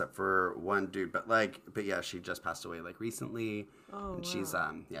away except for one dude. But yeah, she just passed away like recently. Oh, And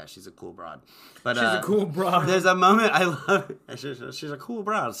wow. she's a cool broad. But She's a cool broad. there's a moment I love. She's a cool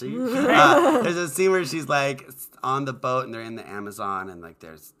broad. See, there's a scene where she's like on the boat and they're in the Amazon, and like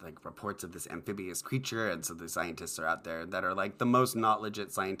there's like reports of this amphibious creature, and so the scientists are out there that are like the most not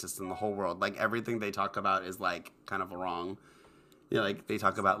legit scientists in the whole world. Like everything they talk about is like kind of wrong. You know, like they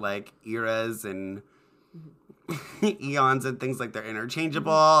talk about like eras and eons and things like they're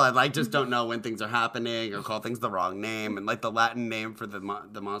interchangeable and like just don't know when things are happening or call things the wrong name, and like the Latin name for the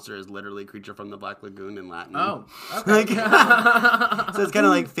monster is literally Creature from the Black Lagoon in Latin. Oh, okay. Like, so it's kind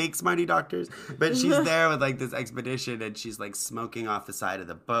of like fake smarty doctors, but she's there with like this expedition and she's like smoking off the side of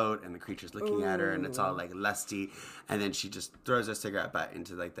the boat and the creature's looking at her and it's all like lusty, and then she just throws her cigarette butt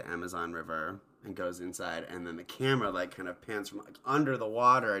into like the Amazon River and goes inside, and then the camera like kind of pans from like under the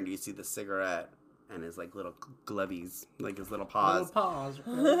water and you see the cigarette and his like little glovies, like his little paws. Little paws.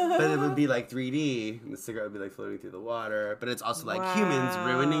 But it would be like 3D, and the cigarette would be like floating through the water. But it's also like humans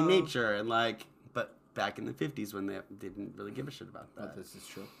ruining nature, and like, but back in the 50s when they didn't really give a shit about that. This is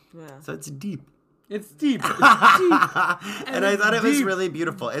true. Yeah. So it's deep. It's deep. And I thought it was really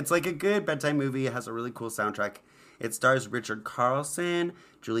beautiful. It's like a good bedtime movie. It has a really cool soundtrack. It stars Richard Carlson,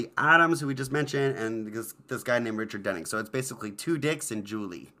 Julie Adams, who we just mentioned, and this guy named Richard Denning. So it's basically two dicks and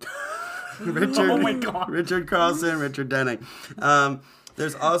Julie. Oh my God. Richard Carlson, Richard Denning.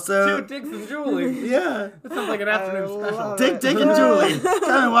 There's also... Two Dicks and Julie. Yeah. That sounds like an afternoon special. Dick and Julie.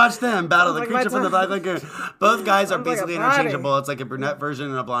 Come and watch them battle the Sounds like creature my from the Black Lagoon. Both guys are Sounds like a basically party. interchangeable. It's like a brunette version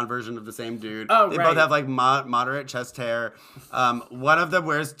and a blonde version of the same dude. Oh, they right. both have like moderate chest hair. One of them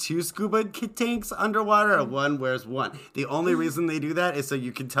wears 2 scuba tanks underwater, and one wears 1. The only reason they do that is so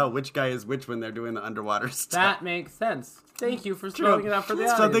you can tell which guy is which when they're doing the underwater stuff. That makes sense. Thank you for spelling it out for the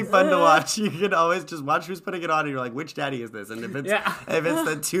audience. Something fun to watch. You can always just watch who's putting it on, and you're like, which daddy is this? And if it's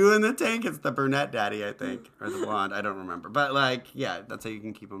the 2 in the tank, it's the brunette daddy, I think, or the blonde. I don't remember, but like, yeah, that's how you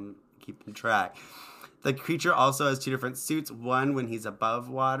can keep them track. The creature also has 2 different suits. One, when he's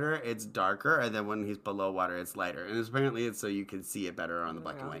above water, it's darker, and then when he's below water, it's lighter. And apparently, it's so you can see it better on the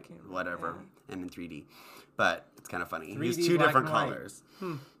black and white, whatever, and in 3D. But it's kind of funny. He has 2 different colors.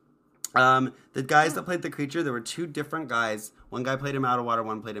 The guys that played the creature, there were 2 different guys. One guy played him out of water,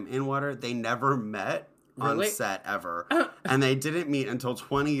 one played him in water. They never met on set ever. And they didn't meet until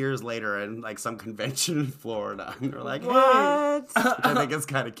 20 years later in like some convention in Florida. And they're like, hey. What? I think it's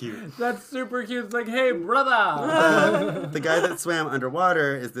kind of cute. That's super cute. It's like, hey, brother. The guy that swam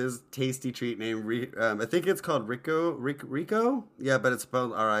underwater is this tasty treat named, I think it's called Rico? Yeah, but it's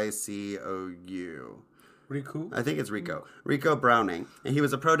spelled Ricou. Pretty cool. I think it's Rico Browning. And he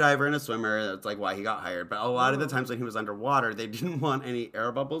was a pro diver and a swimmer. That's like why he got hired. But a lot of the times when he was underwater, they didn't want any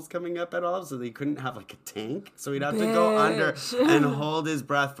air bubbles coming up at all. So they couldn't have like a tank. So he'd have to go under and hold his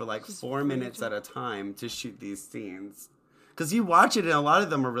breath for like 4 minutes at a time to shoot these scenes. Because you watch it and a lot of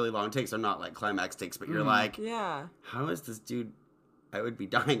them are really long takes. They're not like climax takes. But you're like, Yeah. how is this dude? I would be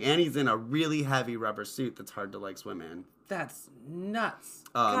dying. And he's in a really heavy rubber suit that's hard to like swim in. That's nuts.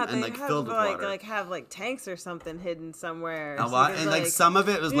 God, And they like have filled with water. have like tanks or something hidden somewhere. A So lot, there's, and like some of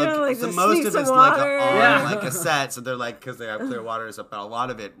it was like, like, so just most sneak of some it's like water. on Yeah. like a set, so they're like because they have clear water and stuff, but a lot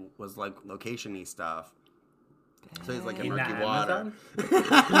of it was like location-y stuff. So he's like in In the murky water. Amazon? Was it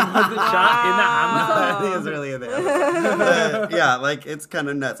shot in the Amazon? I think it's really in there. Yeah, like it's kind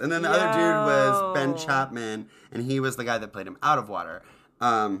of nuts. And then the other dude was Ben Chapman, and he was the guy that played him out of water.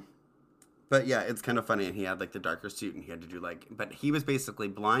 But yeah, it's kind of funny, and he had like the darker suit, and he had to do like, but he was basically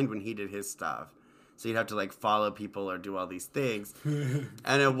blind when he did his stuff. So you'd have to like follow people or do all these things.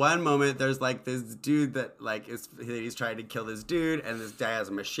 And at one moment, there's like this dude that like he's trying to kill this dude, and this guy has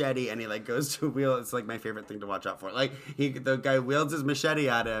a machete, and he like goes to wheel. It's like my favorite thing to watch out for. Like the guy wields his machete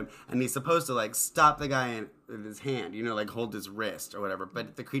at him, and he's supposed to like stop the guy with his hand, you know, like hold his wrist or whatever.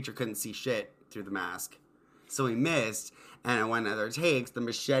 But the creature couldn't see shit through the mask, so he missed. And in one of their takes, the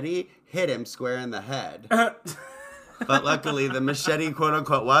machete hit him square in the head. But luckily, the machete, quote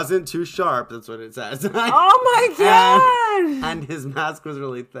unquote, wasn't too sharp. That's what it says. Oh my God! And his mask was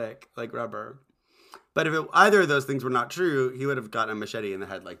really thick, like rubber. But if either of those things were not true, he would have gotten a machete in the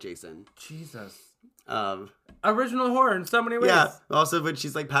head like Jason. Jesus. Original horror in so many ways. Yeah. Also, when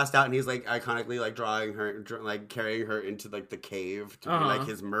she's like passed out and he's like iconically like drawing her, like carrying her into like the cave to be like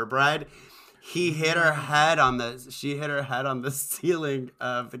his merbride. She hit her head on the ceiling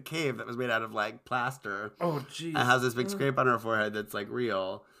of the cave that was made out of like plaster. Oh, jeez. And has this big scrape on her forehead that's like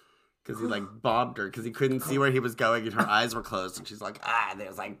real. Because he like bobbed her because he couldn't see where he was going and her eyes were closed. And she's like, and it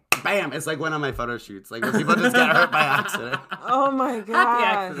was like, bam. It's like one of my photo shoots. Like when people just get hurt by accident. Oh my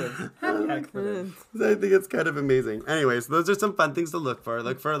God! Happy accidents. So I think it's kind of amazing. Anyways, those are some fun things to look for.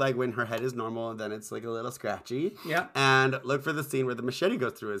 Look for like when her head is normal and then it's like a little scratchy. Yeah. And look for the scene where the machete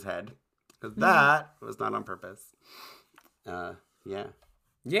goes through his head. Because that was not on purpose. Yeah.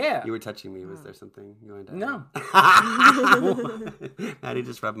 Yeah. You were touching me. Was there something you wanted to No. Maddie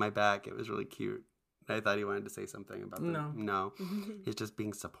just rubbed my back. It was really cute. I thought he wanted to say something about that. No. He's just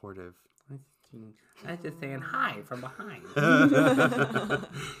being supportive. I was just saying hi from behind. I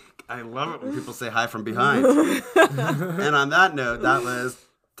love it when people say hi from behind. And on that note, that was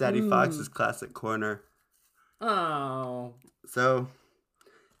Daddy Fox's Classic Corner. Oh. So...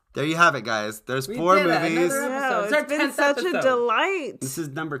 there you have it, guys. There's 4 movies. Yeah, It's our it's been 10th such a episode. delight. This is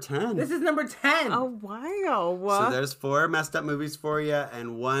number 10. This is number 10. Oh wow! So there's 4 messed up movies for you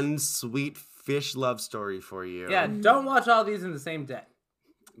and 1 sweet fish love story for you. Yeah, don't watch all these in the same day.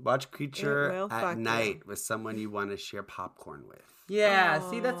 Watch It Creature will at fuck night with someone you want to share popcorn with. Yeah,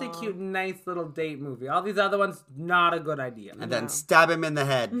 see, that's a cute, nice little date movie. All these other ones, not a good idea. And then stab him in the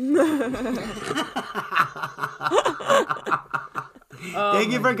head.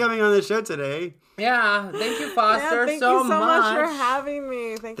 Thank you for coming on the show today. Yeah, thank you, Foster, thank so you so much for much. having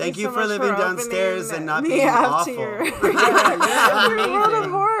me. Thank you so for much living for downstairs opening and not me being up awful. to your Yeah, you're your world of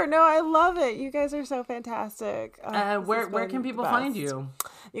amazing. horror. No, I love it. You guys are so fantastic. Where can people find you?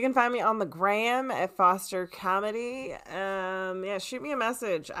 You can find me on the gram at Foster Comedy. Shoot me a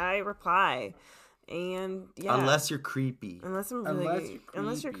message. I reply. And yeah, Unless you're creepy. unless you're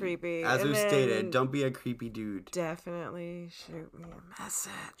creepy. As And we've then stated, don't be a creepy dude. definitely shoot me a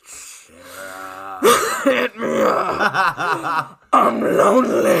message. Hit me up. I'm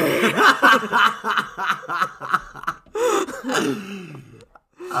lonely.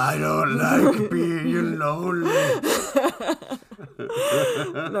 I don't like being lonely.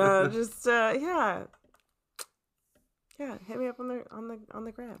 No, just hit me up on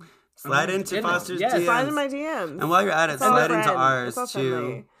the gram. Slide into Goodness. Foster's Yes. DMs. Slide in my DMs. And while you're at it, It's all slide into friend. ours It's all too.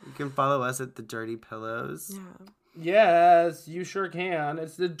 friendly. You can follow us at the Dirty Pillows. Yeah. Yes, you sure can.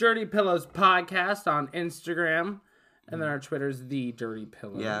 It's the Dirty Pillows podcast on Instagram. And then our Twitter's The Dirty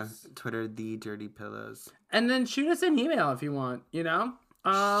Pillows. Yeah, Twitter, the Dirty Pillows. And then shoot us an email if you want, you know?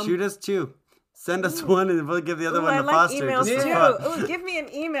 Shoot us too. Send us one and we'll give the other Ooh, one I to like Foster. emails just for too. fun. Ooh, give me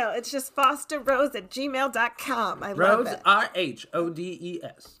an email. It's just fosterrose@gmail.com. I love Rhodes, it.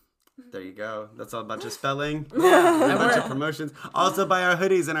 RHODES. There you go. That's all a bunch of spelling. Yeah. A bunch of promotions. Also buy our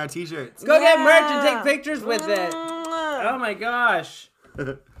hoodies and our t-shirts. Go get merch and take pictures with it. Mwah. Oh my gosh.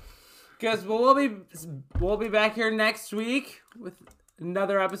 Because we'll be back here next week with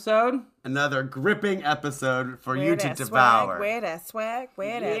another episode. Another gripping episode for you Wear to that devour. Swag, wear that swag.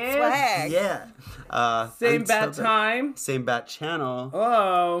 Wear that Yes. swag. Yeah. Same Until bat then- time. Same bat channel.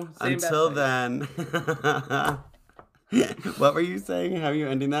 Oh. Same Until bat time. then. What were you saying? How are you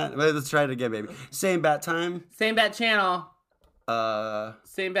ending that? Wait, let's try it again, baby. Same bat time. Same bat channel. Same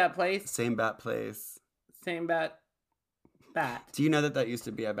Same bat place. Same bat place. Same bat. Do you know that used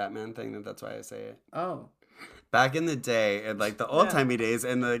to be a Batman thing? That's why I say it. Oh. Back in the day, in like the old timey days,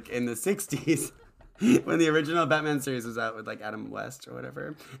 in the 60s, when the original Batman series was out with like Adam West or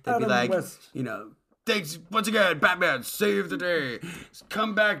whatever, they'd be Adam like, West. you know, thanks once again, Batman, save the day.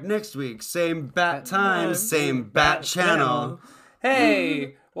 Come back next week, same bat time, same bat channel.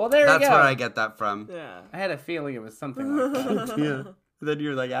 Hey. Well, there That's you go. where I get that from. Yeah. I had a feeling it was something like that. Yeah. Then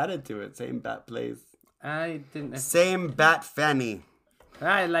you're like added to it, same bat place, I didn't. same bat fanny.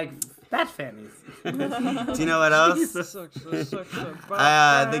 I like bat fannies. Do you know what else?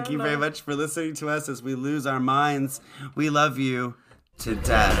 Thank you very much for listening to us as we lose our minds. We love you to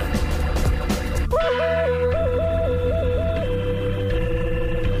death.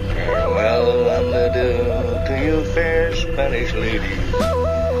 Farewell, adieu to you fair Spanish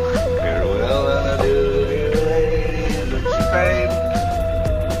ladies.